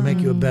 I'm going to make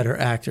you a better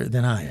actor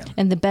than I am.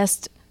 And the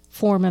best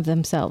form of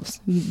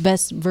themselves,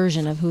 best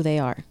version of who they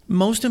are.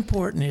 Most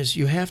important is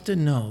you have to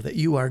know that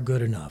you are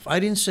good enough. I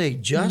didn't say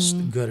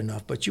just good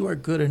enough, but you are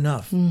good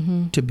enough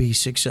to be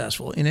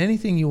successful in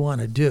anything you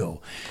want to do.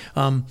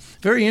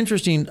 Very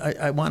interesting.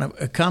 I want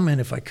to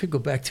comment, if I could go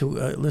back to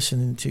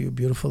listening to you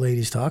beautiful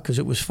ladies talk, because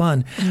it was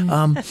fun.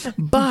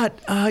 But,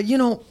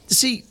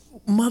 see,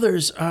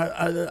 mothers,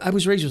 I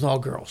was raised with all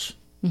girls.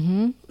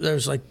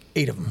 There's like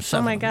 8 of them.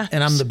 7 my of them. gosh.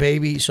 And I'm the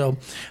baby, so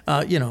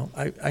I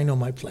know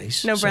my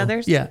place. No So,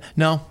 brothers? Yeah,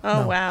 no.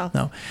 Oh, no, wow.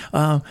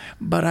 No,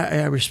 but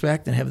I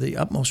respect and have the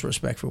utmost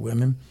respect for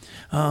women.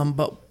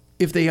 But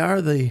if they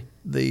are the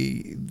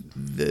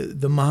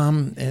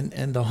mom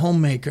and the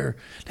homemaker,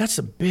 that's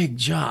a big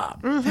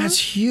job. That's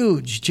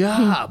huge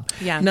job.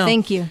 Yeah. Now,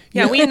 Thank you.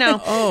 Yeah, we know.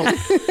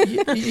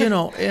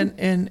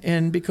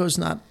 And because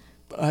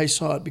I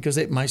saw it because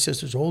my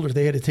sister's older,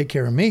 they had to take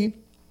care of me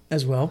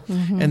as well,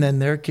 and then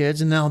their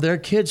kids, and now their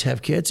kids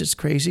have kids. It's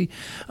crazy,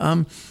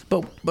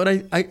 but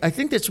I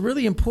think that's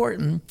really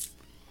important.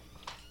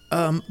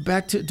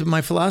 Back to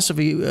my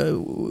philosophy,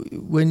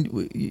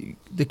 when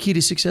the key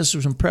to success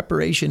is when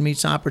preparation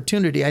meets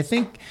opportunity. I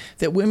think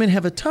that women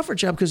have a tougher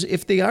job because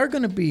if they are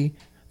going to be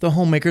the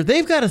homemaker,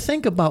 they've got to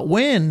think about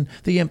when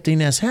the empty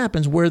nest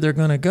happens, where they're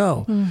going to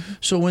go.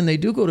 So when they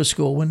do go to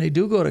school, when they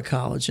do go to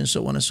college, and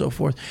so on and so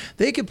forth,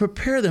 they can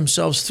prepare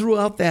themselves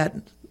throughout that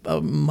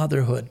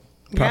motherhood.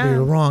 Probably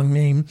the wrong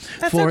name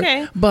for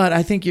it, but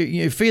I think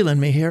you're feeling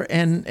me here,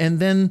 and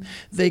then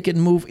they can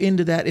move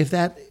into that if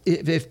that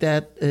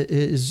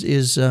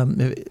is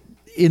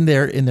in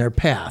their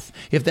path,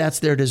 if that's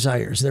their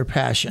desires, their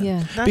passion.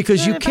 Yeah.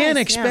 Because you can't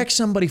expect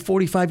somebody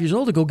 45 years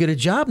old to go get a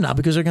job now,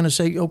 because they're going to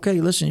say, okay,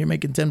 listen, you're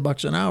making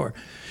 $10 an hour.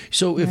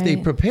 So if they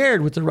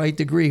prepared with the right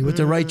degree, with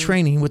the right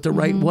training, with the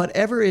right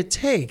whatever it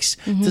takes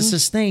to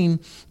sustain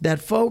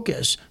that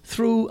focus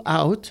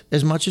throughout,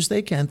 as much as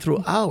they can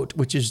throughout,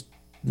 which is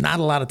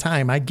not a lot of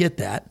time, I get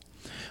that.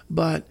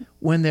 But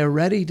when they're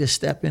ready to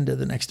step into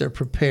the next, they're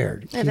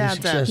prepared. It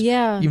adds up.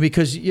 Yeah.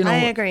 Because, I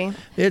agree.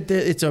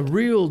 It's a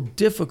real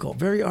difficult,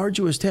 very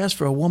arduous task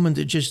for a woman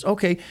to just,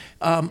 okay,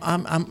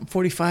 I'm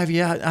 45,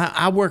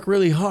 I work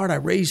really hard, I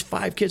raised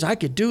 5 kids, I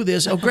could do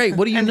this. Oh, great,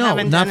 what do you know?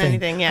 Haven't Nothing. done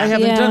anything, I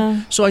haven't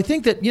done. So I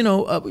think that,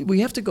 we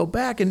have to go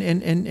back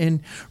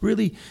and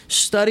really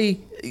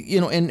study,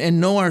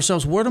 and know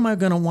ourselves. What am I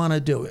going to want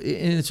to do?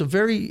 And it's a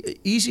very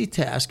easy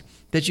task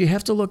that you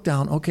have to look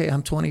down. Okay,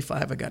 I'm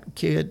 25. I got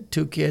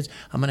 2 kids.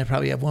 I'm going to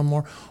probably have 1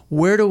 more.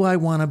 Where do I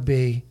want to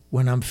be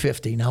when I'm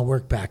 50? Now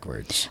work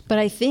backwards. But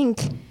I think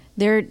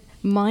their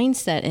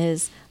mindset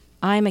is,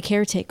 I'm a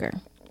caretaker.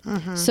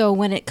 So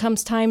when it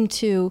comes time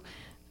to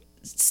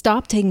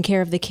stop taking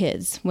care of the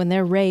kids, when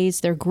they're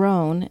raised, they're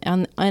grown,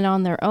 and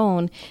on their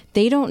own,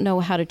 they don't know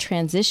how to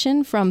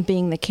transition from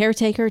being the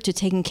caretaker to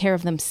taking care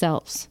of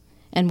themselves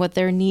and what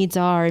their needs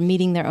are and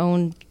meeting their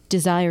own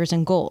desires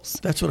and goals.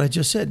 That's what I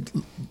just said.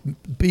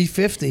 Be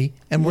 50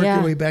 and work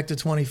your way back to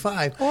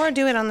 25. Or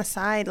do it on the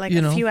side, like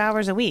a few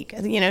hours a week.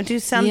 Do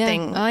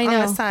something on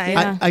the side.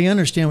 Yeah. I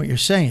understand what you're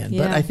saying,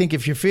 but I think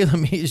if you're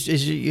feeling me,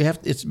 you have.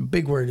 It's a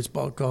big word. It's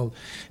called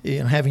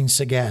having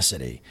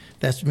sagacity.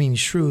 That means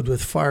shrewd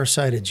with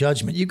far-sighted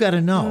judgment. You got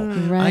to know.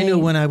 Right. I knew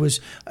when I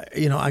was,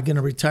 I'm going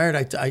to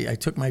retire. I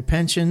took my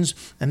pensions,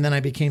 and then I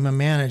became a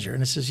manager.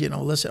 And it says,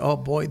 listen, oh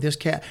boy, this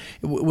cat.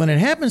 When it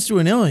happens through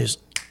an illness,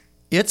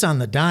 it's on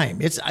the dime.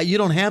 You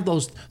don't have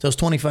those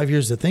 25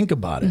 years to think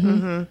about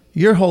it.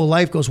 Your whole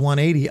life goes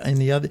 180 in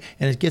the other,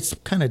 and it gets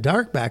kind of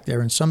dark back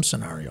there in some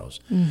scenarios.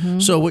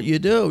 So what you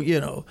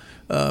do,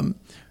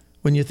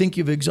 when you think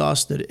you've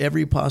exhausted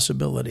every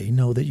possibility,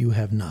 know that you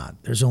have not.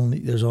 There's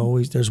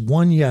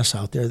one yes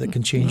out there that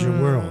can change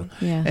your world.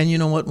 Yeah. And you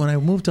know what? When I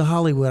moved to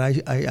Hollywood,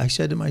 I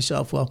said to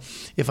myself, well,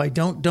 if I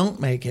don't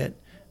make it,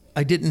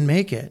 I didn't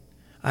make it.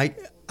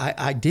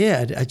 I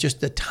did.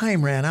 The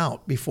time ran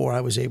out before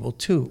I was able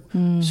to.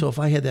 So if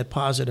I had that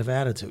positive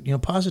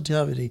attitude,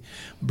 positivity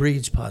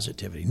breeds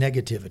positivity.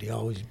 Negativity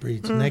always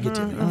breeds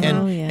negativity.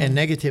 And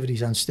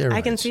negativity's on steroids.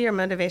 I can see your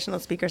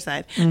motivational speaker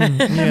side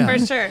yeah.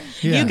 for sure.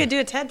 Yeah. You could do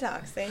a TED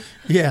Talk, see?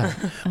 Yeah,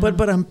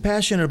 but I'm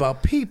passionate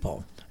about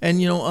people.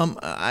 And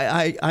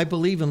I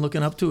believe in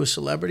looking up to a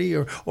celebrity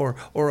or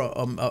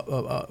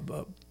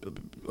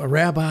a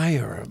rabbi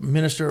or a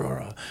minister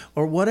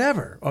or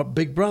whatever, or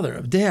big brother,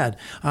 a dad.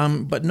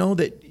 But know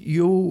that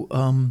you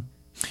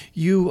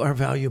are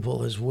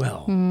valuable as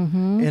well.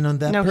 And on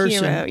that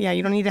person, hero. Yeah,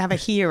 you don't need to have a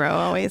hero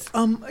always.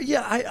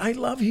 I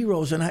love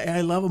heroes and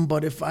I love them.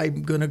 But if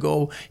I'm going to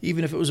go,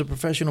 even if it was a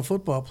professional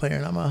football player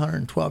and I'm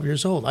 112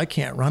 years old, I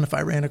can't run. If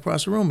I ran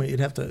across the room, you'd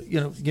have to,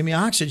 give me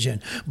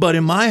oxygen. But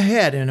in my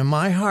head and in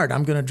my heart,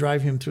 I'm going to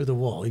drive him through the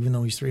wall, even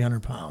though he's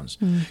 300 pounds.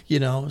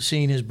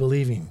 Seeing is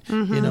believing.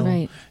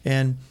 Right.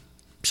 And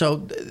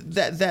so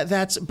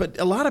that's, but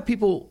a lot of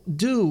people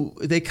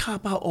they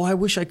cop out, I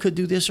wish I could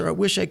do this or I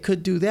wish I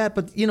could do that.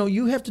 But,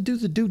 you have to do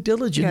the due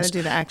diligence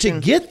do the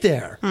action to get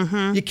there.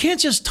 You can't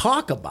just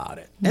talk about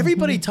it.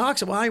 Everybody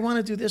talks about, I want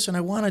to do this and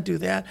I want to do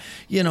that.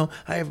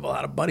 I have a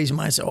lot of buddies of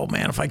mine say, oh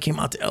man, if I came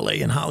out to LA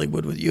and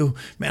Hollywood with you,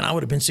 man, I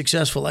would have been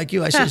successful like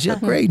you. I said, yeah,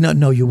 great.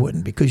 No, you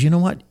wouldn't, because you know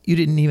what? You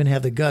didn't even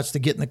have the guts to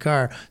get in the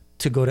car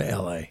to go to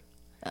LA.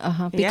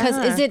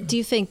 Because do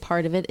you think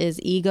part of it is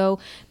ego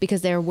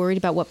because they're worried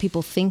about what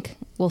people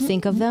will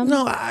think of them?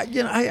 No,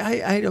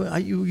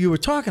 you were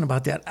talking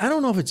about that. I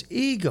don't know if it's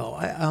ego.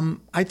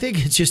 I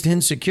think it's just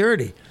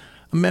insecurity.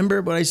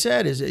 Remember what I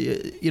said is,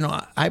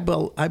 I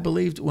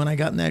believed when I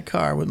got in that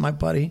car with my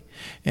buddy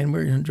and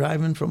we're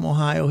driving from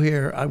Ohio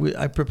here,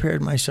 I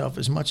prepared myself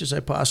as much as I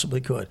possibly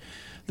could.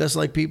 That's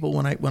like people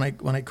when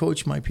I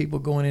coach my people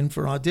going in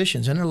for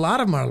auditions, and a lot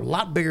of them are a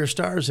lot bigger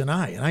stars than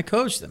and I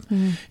coach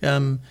them.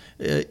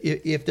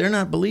 If they're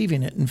not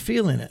believing it and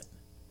feeling it,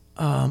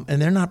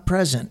 and they're not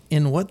present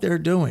in what they're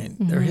doing,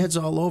 their head's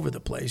all over the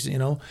place.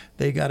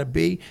 They got to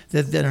be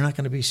that they're not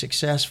going to be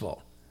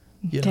successful.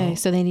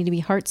 So they need to be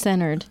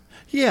heart-centered.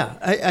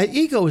 Yeah,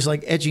 ego is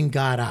like edging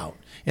God out.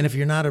 And if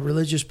you're not a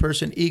religious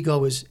person,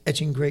 ego is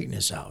etching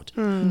greatness out.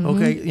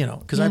 Okay,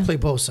 because I play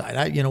both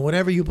sides.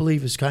 Whatever you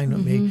believe is kind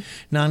of me,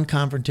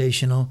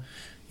 non-confrontational.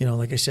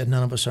 Like I said,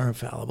 none of us are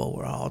infallible.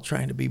 We're all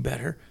trying to be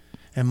better,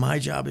 and my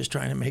job is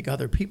trying to make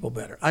other people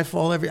better. I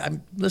fall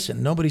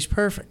listen, nobody's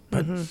perfect,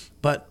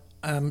 but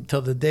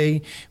till the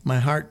day my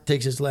heart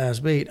takes its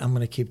last beat, I'm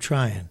going to keep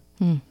trying.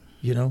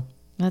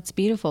 That's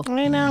beautiful.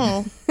 I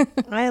know.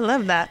 I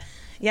love that.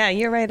 Yeah,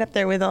 you're right up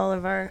there with all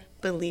of our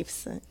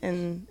beliefs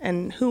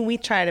and who we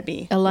try to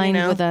be.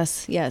 Aligned with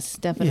us. Yes,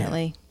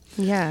 definitely.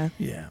 Yeah.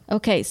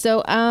 Okay,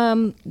 so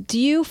do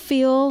you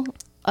feel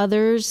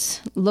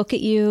others look at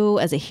you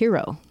as a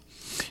hero?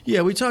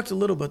 Yeah, we talked a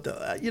little bit.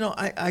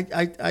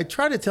 I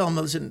try to tell them,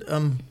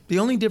 listen, the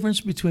only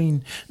difference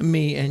between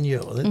me and you,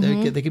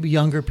 they could be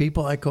younger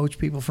people. I coach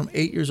people from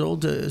 8 years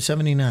old to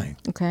 79.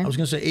 Okay. I was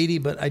going to say 80,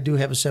 but I do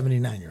have a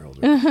 79-year-old.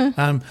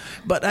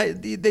 But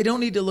they don't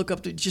need to look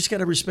up to, just got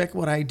to respect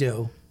what I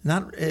do,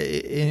 not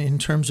in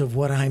terms of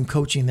what I'm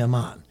coaching them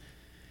on.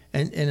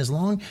 And as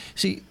long,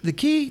 the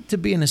key to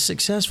being a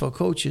successful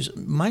coach is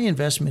my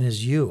investment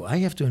is you. I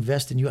have to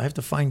invest in you. I have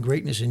to find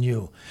greatness in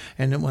you.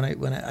 And then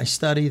when I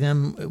study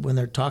them when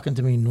they're talking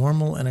to me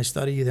normal, and I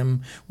study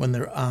them when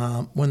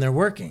they're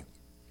working,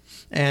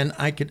 and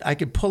I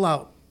could pull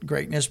out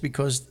greatness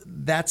because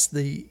that's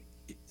the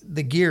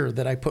gear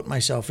that I put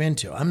myself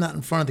into. I'm not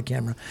in front of the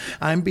camera.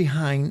 I'm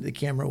behind the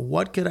camera.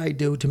 What could I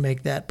do to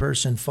make that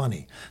person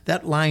funny?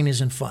 That line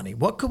isn't funny.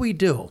 What could we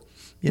do?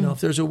 If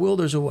there's a will,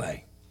 there's a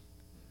way.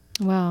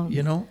 Wow.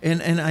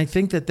 And I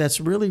think that's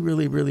really,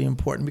 really, really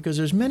important because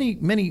there's many,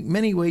 many,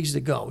 many ways to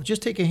go.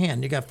 Just take a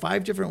hand. You got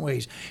 5 different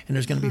ways, and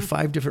there's going to be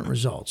 5 different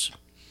results.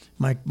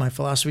 My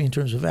philosophy in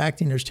terms of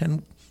acting, there's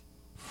 10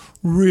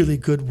 really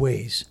good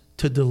ways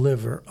to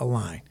deliver a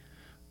line,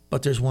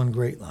 but there's one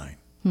great line.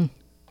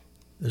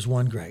 There's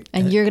one great.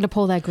 And you're going to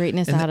pull that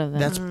greatness out of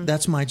them.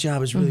 That's my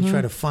job, is really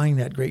try to find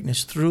that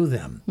greatness through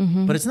them.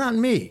 But it's not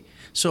me.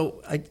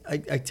 So I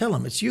tell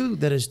them, it's you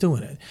that is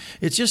doing it.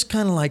 It's just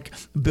kind of like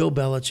Bill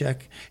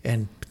Belichick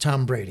and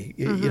Tom Brady.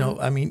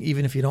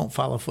 Even if you don't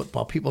follow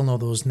football, people know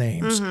those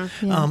names.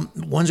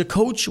 One's a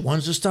coach,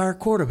 one's a star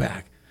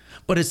quarterback.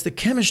 But it's the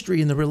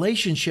chemistry and the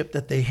relationship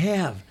that they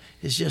have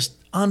is just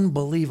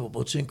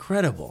unbelievable. It's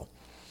incredible.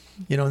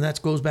 And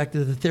that goes back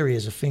to the theory.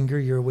 As a finger,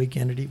 you're a weak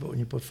entity, but when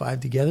you put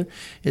 5 together,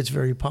 it's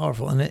very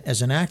powerful. And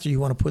as an actor, you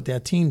want to put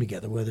that team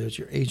together, whether it's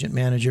your agent,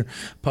 manager,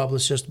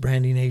 publicist,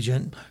 branding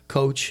agent,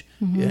 coach.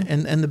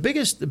 And the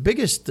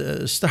biggest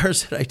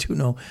stars that I do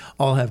know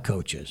all have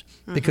coaches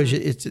because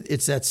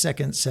it's that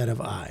second set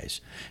of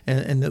eyes.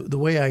 And the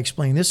way I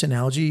explain this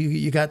analogy,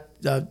 you got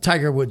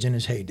Tiger Woods in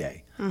his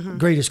heyday,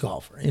 greatest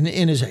golfer in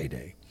his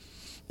heyday.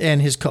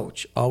 and his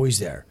coach, always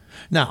there.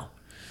 Now,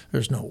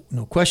 there's no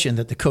question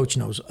that the coach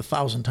knows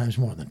 1,000 times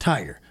more than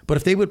Tiger. But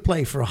if they would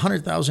play for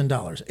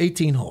 $100,000,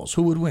 18 holes,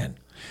 who would win?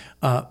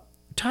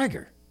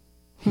 Tiger.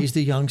 He's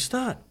the young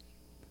stud.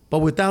 But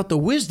without the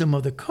wisdom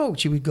of the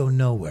coach, he would go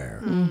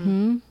nowhere.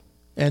 Mm-hmm.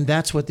 And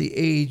that's what the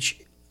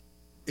age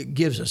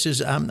gives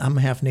us. I'm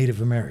half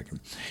Native American.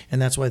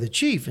 And that's why the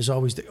chief is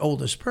always the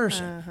oldest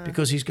person,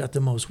 because he's got the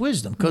most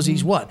wisdom. Because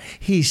he's what?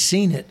 He's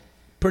seen it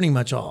pretty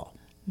much all.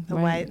 The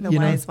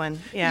wise one.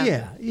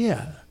 Yeah.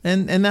 Yeah.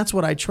 And that's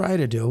what I try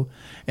to do.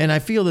 And I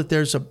feel that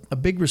there's a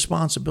big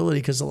responsibility,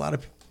 because a lot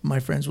of my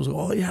friends will go,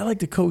 oh, yeah, I like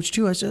to coach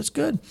too. I said, that's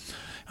good.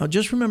 Now,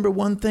 just remember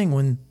one thing.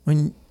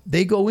 When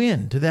they go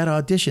in to that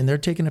audition, they're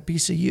taking a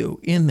piece of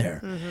you in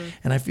there. Mm-hmm.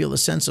 And I feel a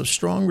sense of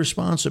strong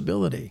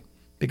responsibility,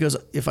 because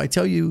if I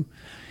tell you,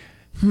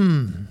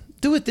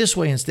 do it this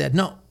way instead,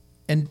 no,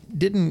 and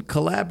didn't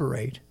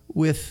collaborate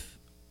with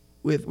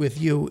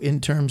you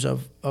in terms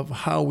of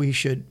how we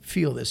should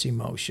feel this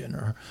emotion,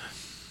 or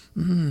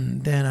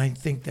then I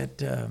think that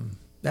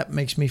that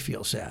makes me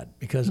feel sad,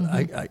 because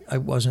I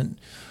wasn't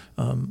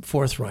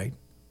forthright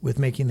with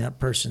making that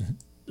person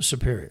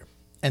superior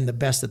and the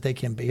best that they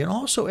can be, and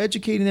also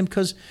educating them,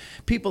 because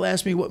people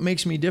ask me what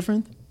makes me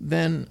different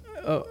than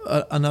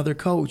another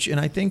coach, and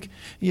I think,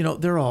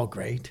 they're all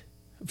great.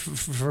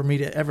 For me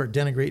to ever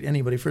denigrate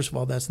anybody, first of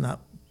all, that's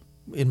not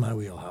in my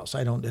wheelhouse.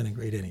 I don't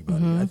denigrate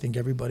anybody. I think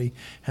everybody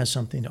has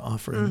something to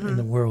offer in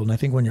the world, and I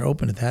think when you're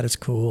open to that, it's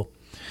cool.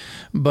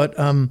 But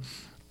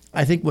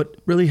I think what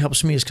really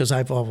helps me is because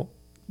I've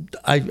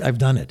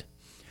done it.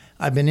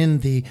 I've been in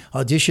the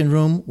audition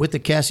room with the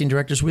casting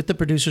directors, with the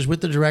producers,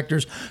 with the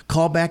directors,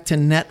 call back to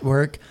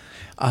network,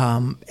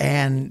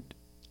 and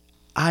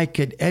I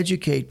could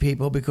educate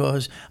people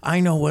because I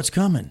know what's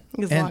coming.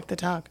 You walk the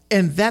talk.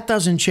 And that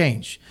doesn't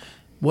change.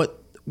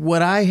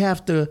 What I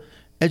have to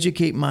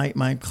educate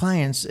my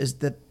clients is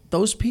that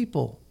those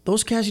people,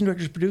 those casting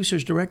directors,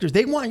 producers, directors,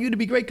 they want you to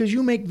be great because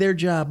you make their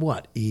job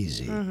what?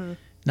 Easy. Mm-hmm.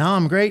 Now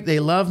I'm great. They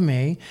love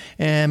me.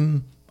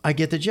 And I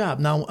get the job.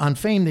 Now, on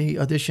Fame, they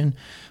auditioned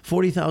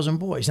 40,000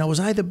 boys. Now, was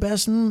I the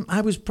best?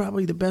 I was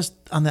probably the best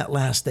on that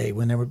last day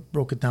when they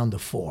broke it down to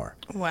 4.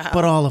 Wow.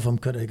 But all of them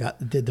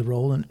did the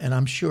role, and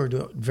I'm sure do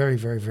it very,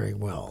 very, very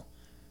well.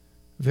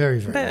 Very,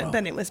 very well.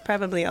 But it was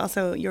probably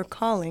also your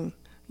calling,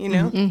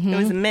 Mm-hmm. It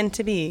was meant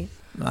to be.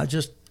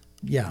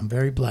 I'm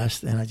very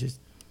blessed, and I just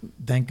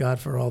thank God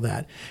for all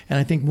that. And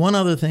I think one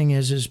other thing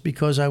is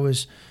because I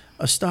was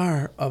a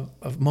star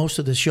of most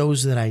of the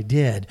shows that I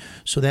did.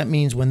 So that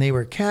means when they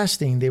were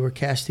casting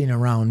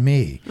around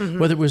me. Mm-hmm.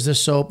 Whether it was the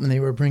soap and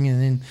they were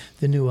bringing in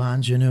the new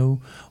ingenue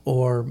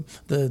or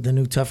the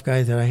new tough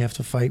guy that I have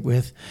to fight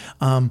with.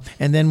 And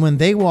then when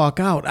they walk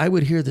out, I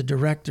would hear the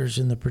directors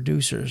and the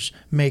producers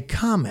make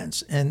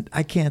comments. And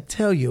I can't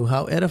tell you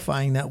how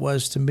edifying that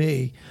was to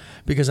me,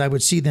 because I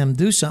would see them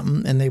do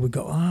something and they would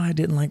go, oh, I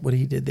didn't like what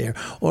he did there.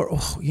 Or,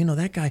 oh,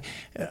 that guy,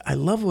 I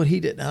love what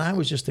he did. And I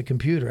was just a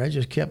computer. I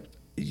just kept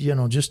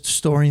just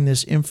storing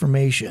this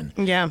information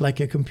like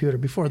a computer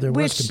before there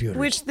was computers.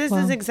 Which this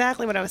is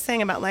exactly what I was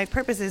saying about life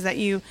purpose, is that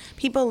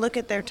people look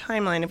at their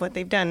timeline of what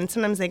they've done, and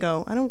sometimes they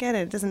go, I don't get it.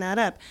 It doesn't add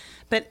up.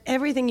 But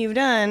everything you've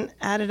done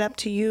added up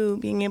to you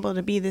being able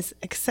to be this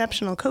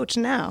exceptional coach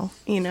now,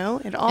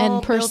 it all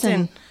and person.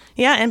 Built in.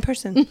 Yeah, in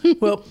person.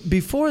 Well,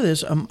 before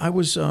this,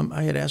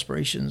 I had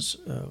aspirations.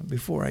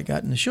 Before I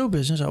got in the show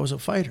business, I was a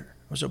fighter.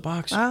 I was a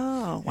boxer.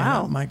 Oh,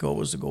 wow. And my goal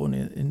was to go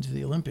into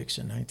the Olympics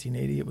in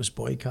 1980. It was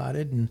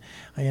boycotted, and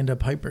I ended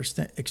up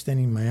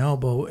hyperextending my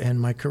elbow, and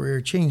my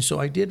career changed. So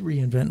I did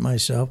reinvent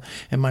myself,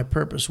 and my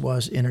purpose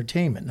was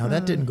entertainment. Now,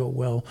 that didn't go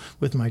well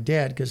with my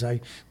dad, because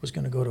I was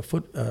going to go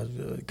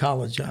to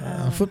college on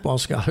a football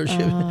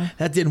scholarship.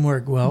 That didn't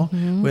work well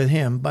with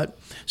him. But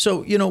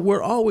so,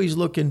 we're always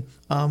looking,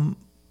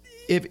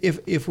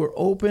 if we're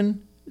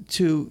open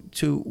to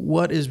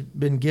what has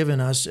been given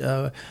us,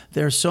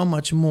 there's so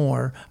much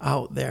more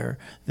out there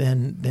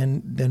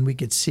than we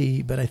could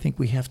see, but I think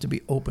we have to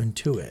be open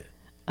to it.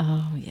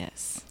 Oh,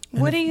 yes.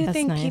 What do you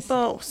think nice.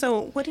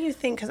 What do you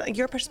think, because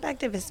your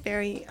perspective is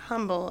very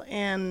humble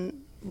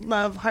and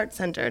love,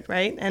 heart-centered,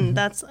 right? And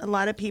that's a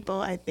lot of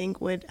people, I think,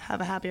 would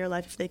have a happier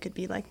life if they could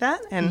be like that.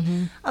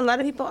 And a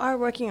lot of people are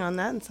working on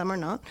that, and some are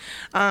not.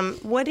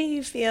 What do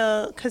you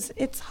feel, because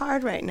it's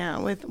hard right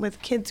now with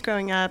kids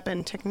growing up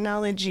and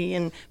technology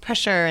and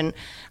pressure, and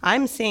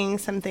I'm seeing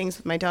some things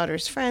with my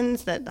daughter's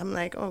friends that I'm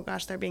like, oh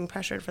gosh, they're being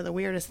pressured for the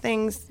weirdest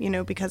things,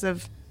 because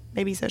of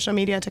maybe social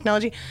media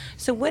technology.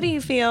 So what do you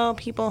feel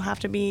people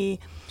have to be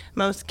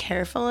most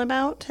careful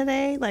about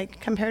today, like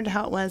compared to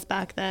how it was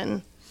back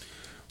then?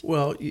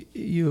 Well,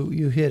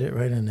 you hit it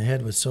right on the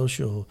head with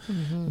social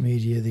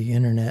media, the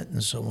internet,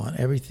 and so on.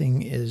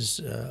 Everything is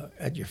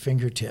at your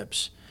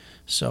fingertips.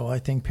 So I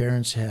think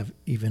parents have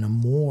even a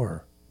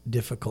more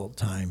difficult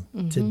time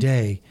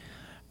today.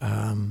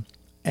 And,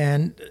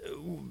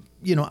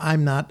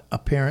 I'm not a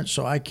parent,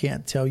 so I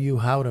can't tell you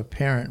how to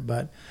parent,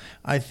 but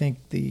I think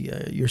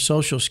your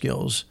social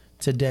skills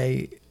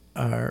today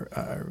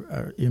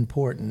are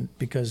important,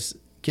 because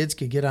kids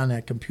could get on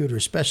that computer,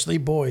 especially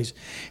boys,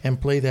 and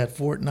play that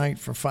Fortnite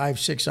for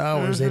 5-6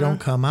 hours. They don't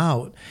come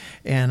out.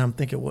 And I'm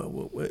thinking,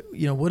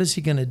 what is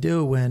he going to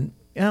do when,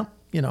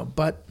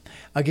 but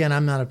again,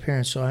 I'm not a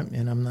parent,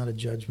 and I'm not a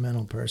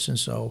judgmental person.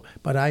 So,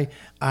 but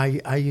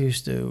I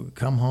used to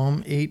come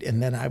home, eat,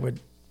 and then I'd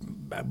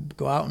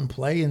go out and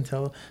play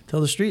until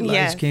the street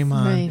lights came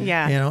on. Right.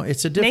 Yeah.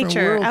 It's a different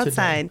Nature, world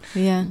outside.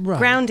 today. Yeah. Right.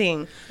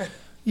 Grounding.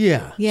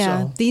 Yeah.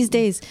 Yeah. So, These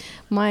days,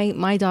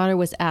 my daughter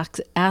was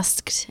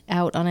asked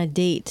out on a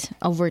date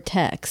over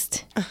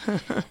text.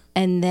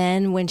 And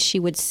then when she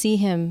would see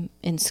him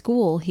in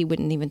school, he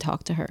wouldn't even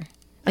talk to her.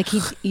 Like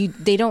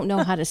they don't know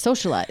how to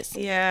socialize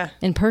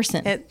in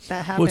person. That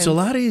happens. well, it's a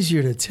lot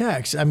easier to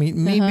text. I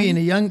mean, me being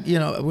a young,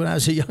 when I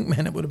was a young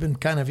man, it would have been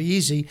kind of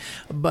easy.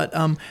 But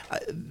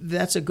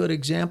that's a good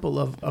example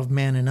of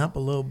manning up a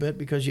little bit,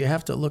 because you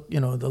have to look,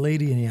 the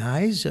lady in the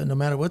eyes, no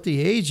matter what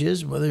the age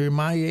is, whether you're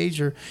my age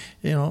or,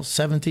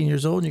 17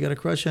 years old and you got a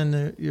crush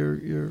on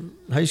your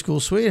high school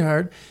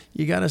sweetheart.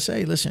 You got to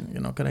say, listen,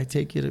 can I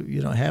take you to,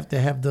 you don't have to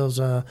have those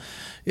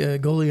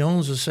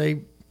goleons to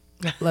say,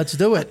 let's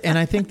do it. And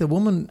I think the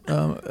woman,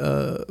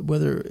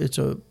 whether it's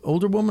a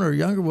older woman or a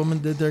younger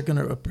woman, that they're going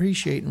to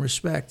appreciate and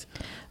respect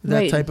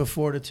that type of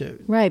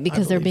fortitude. Right,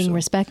 because they're being so.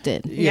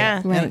 respected.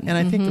 Yeah. Right. And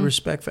I think the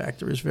respect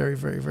factor is very,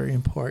 very, very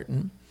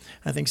important.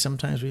 I think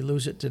sometimes we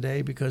lose it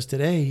today, because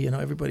today,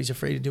 everybody's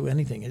afraid to do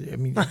anything. I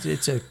mean,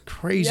 it's a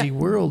crazy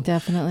world.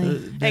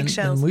 Definitely.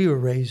 Eggshells. Than we were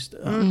raised.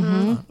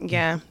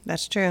 Yeah,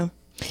 that's true.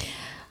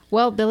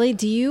 Well, Billy,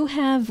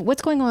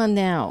 what's going on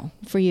now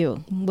for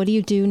you? What do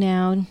you do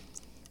now?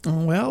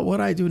 Well,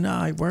 what I do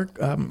now, I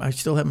work. I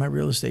still have my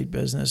real estate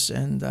business,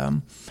 and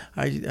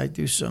I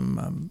do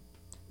some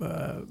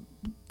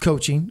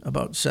coaching,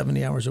 about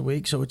 70 hours a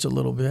week, so it's a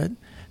little bit.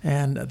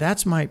 And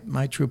that's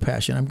my true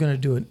passion. I'm going to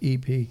do an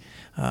EP.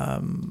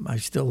 I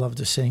still love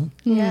to sing,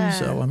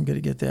 so I'm going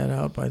to get that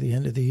out by the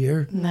end of the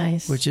year.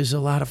 Nice. Which is a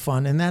lot of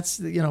fun, and that's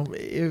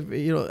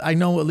I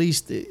know at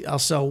least I'll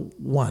sell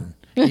one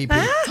EP.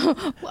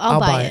 I'll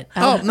buy it.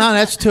 Oh no,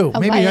 that's two.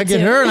 Maybe buy I it get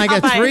too. her and I I'll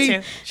got buy it three.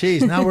 too.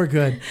 Jeez, now we're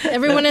good.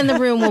 Everyone in the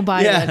room will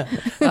buy it.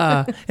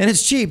 And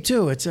it's cheap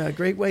too. It's a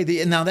great way.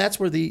 And now that's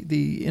where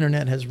the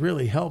internet has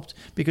really helped,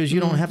 because you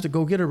don't have to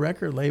go get a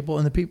record label,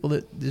 and the people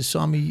that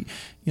saw me,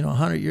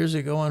 100 years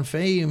ago on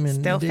Fame and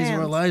Still Days of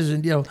Our fans. Lives,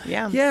 and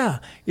Yeah.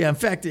 In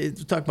fact,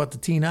 talk about the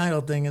Teen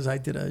Idol thing. Is I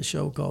did a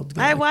show called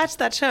I watched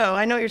that show.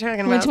 I know what you're talking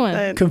about. Which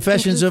one?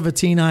 Confessions of a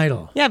Teen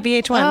Idol, Yeah,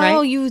 VH1, right?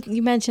 Oh,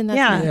 you mentioned that.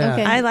 Yeah. to me. Yeah.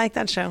 Okay. I like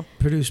that show.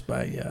 produced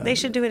by They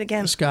should do it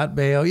again. Scott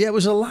Baio. Yeah, it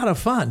was a lot of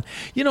fun.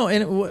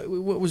 And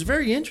what was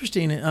very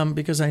interesting,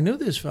 because I knew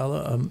this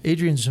fellow,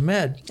 Adrian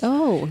Zemed.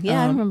 Oh,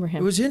 yeah, I remember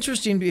him. It was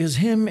interesting because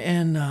him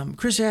and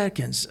Chris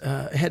Atkins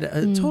had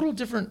a total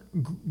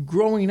different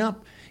growing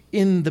up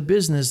in the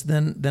business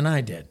than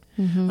I did.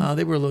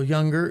 They were a little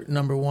younger,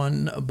 number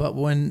one, but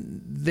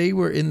when they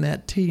were in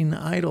that Teen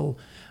Idol,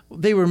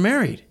 they were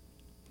married.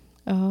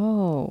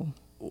 Oh.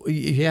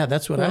 Yeah,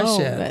 that's what I Whoa,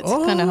 said. that's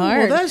kinda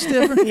hard. Well, that's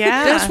different.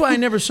 Yeah. That's why I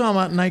never saw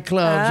them out in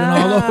nightclubs and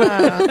all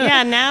over.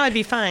 Yeah, now it'd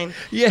be fine.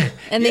 Yeah.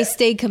 And they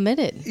stayed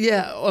committed.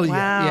 Yeah. Oh,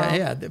 Wow.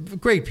 yeah.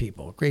 Great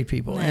people.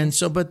 And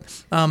so, but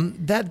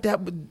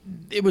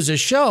it was a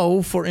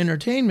show for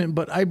entertainment,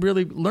 but I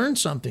really learned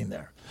something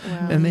there.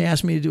 Wow. And they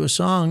asked me to do a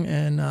song,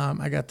 and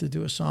I got to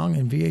do a song,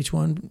 and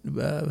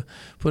VH1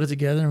 put it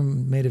together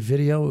and made a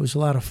video. It was a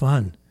lot of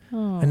fun.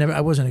 Oh.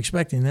 I wasn't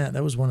expecting that.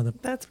 That was one of the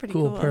That's pretty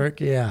cool cool.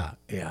 perk. Yeah.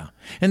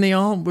 And they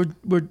all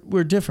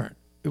were different.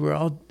 We're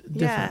all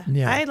different.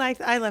 Yeah.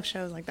 I love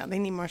shows like that. They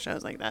need more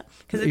shows like that,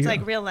 because it's Yeah.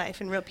 like real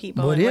life and real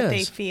people Well, and it what they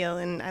is. feel,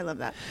 and I love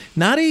that.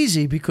 Not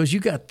easy, because you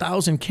got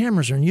 1,000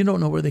 cameras and you don't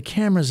know where the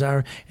cameras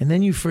are, and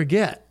then you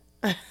forget.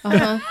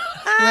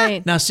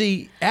 Right. Now,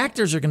 see,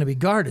 actors are going to be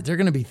guarded. They're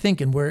going to be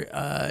thinking where,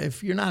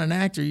 if you're not an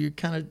actor, you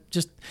kind of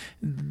just,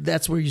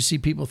 that's where you see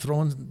people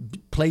throwing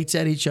plates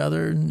at each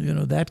other and,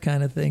 that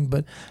kind of thing.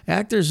 But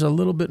actors are a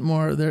little bit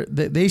more,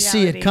 they see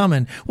it Reality.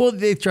 coming. Well,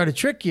 they try to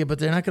trick you, but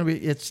they're not going to be,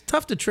 it's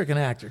tough to trick an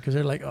actor, because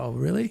they're like, oh,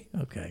 really?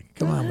 Okay,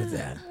 come on with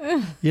that.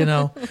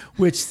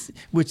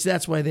 Which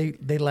that's why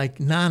they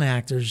like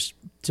non-actors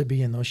to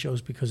be in those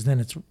shows, because then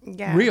it's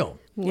real.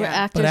 Where Yeah.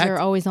 actors But are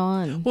always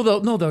on.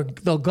 Well,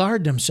 they'll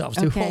guard themselves.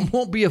 They Okay.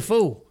 won't be a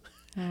fool.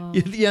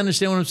 You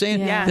understand what I'm saying?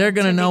 Yeah. They're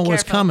going to To be know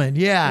what's careful. coming.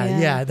 Yeah.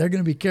 Yeah. They're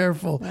going to be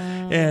careful.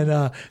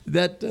 And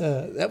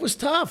that was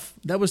tough.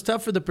 That was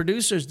tough for the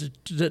producers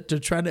to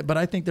try to. But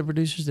I think the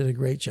producers did a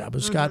great job. It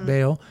was Scott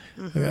Baio,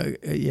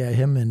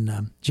 him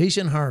and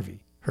Jason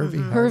Harvey.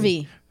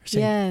 Hervey.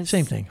 Yes.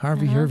 Same thing.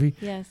 Hervey.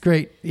 Yes.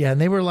 Great. Yeah,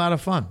 and they were a lot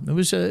of fun. It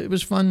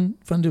was fun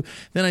to.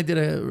 Then I did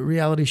a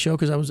reality show,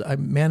 because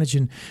I'm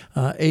managing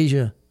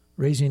Asia,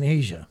 Raising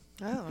Asia,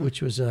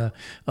 which was a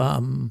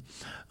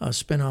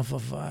spinoff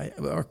of,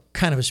 or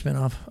kind of a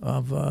spinoff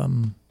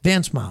of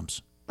Dance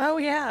Moms. Oh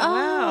yeah! Oh.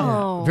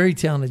 Wow. Very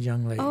talented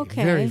young lady.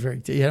 Okay. Very,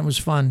 very. Yeah, it was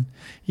fun.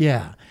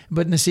 Yeah,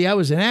 but see, I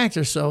was an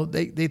actor, so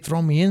they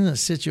throw me in a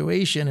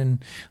situation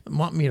and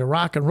want me to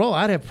rock and roll.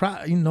 I'd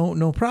have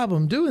no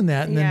problem doing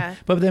that. And Yeah. then,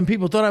 but then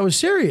people thought I was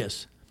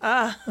serious.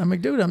 I'm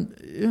like, dude,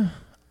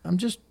 I'm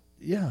just,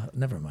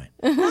 never mind.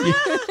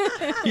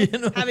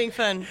 Having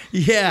fun.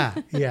 Yeah.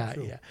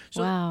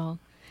 So, Wow.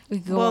 We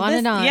go on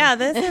and on. Yeah,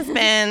 this has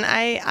been,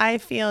 I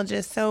feel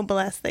just so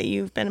blessed that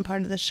you've been a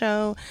part of the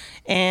show.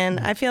 And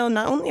I feel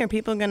not only are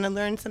people going to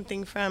learn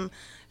something from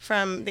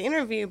the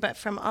interview, but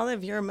from all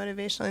of your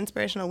motivational,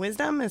 inspirational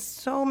wisdom is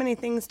so many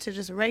things to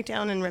just write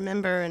down and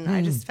remember. And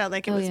I just felt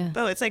like it was,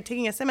 it's like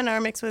taking a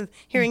seminar mixed with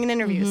hearing an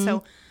interview.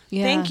 So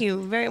thank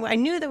you very much. I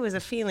knew there was a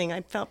feeling.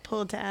 I felt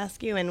pulled to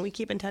ask you, and we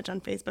keep in touch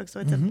on Facebook. So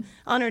it's an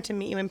honor to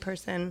meet you in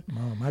person.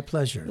 Oh, my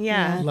pleasure.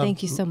 Yeah.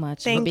 Thank you so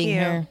much Thank for being you.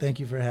 here. Thank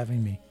you for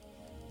having me.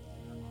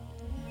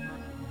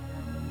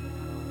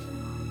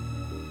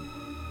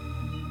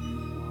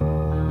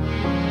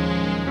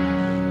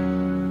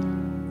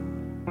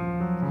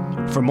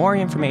 For more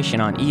information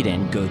on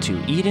Eden, go to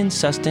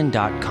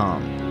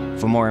edensuston.com.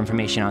 For more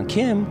information on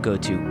Kim, go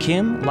to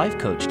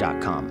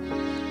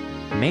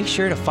kimlifecoach.com. Make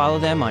sure to follow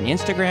them on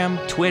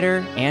Instagram,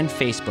 Twitter, and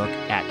Facebook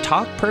at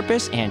Talk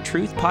Purpose and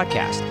Truth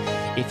Podcast.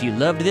 If you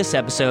loved this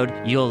episode,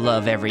 you'll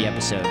love every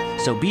episode.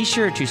 So be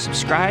sure to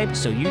subscribe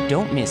so you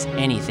don't miss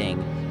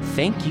anything.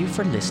 Thank you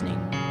for listening.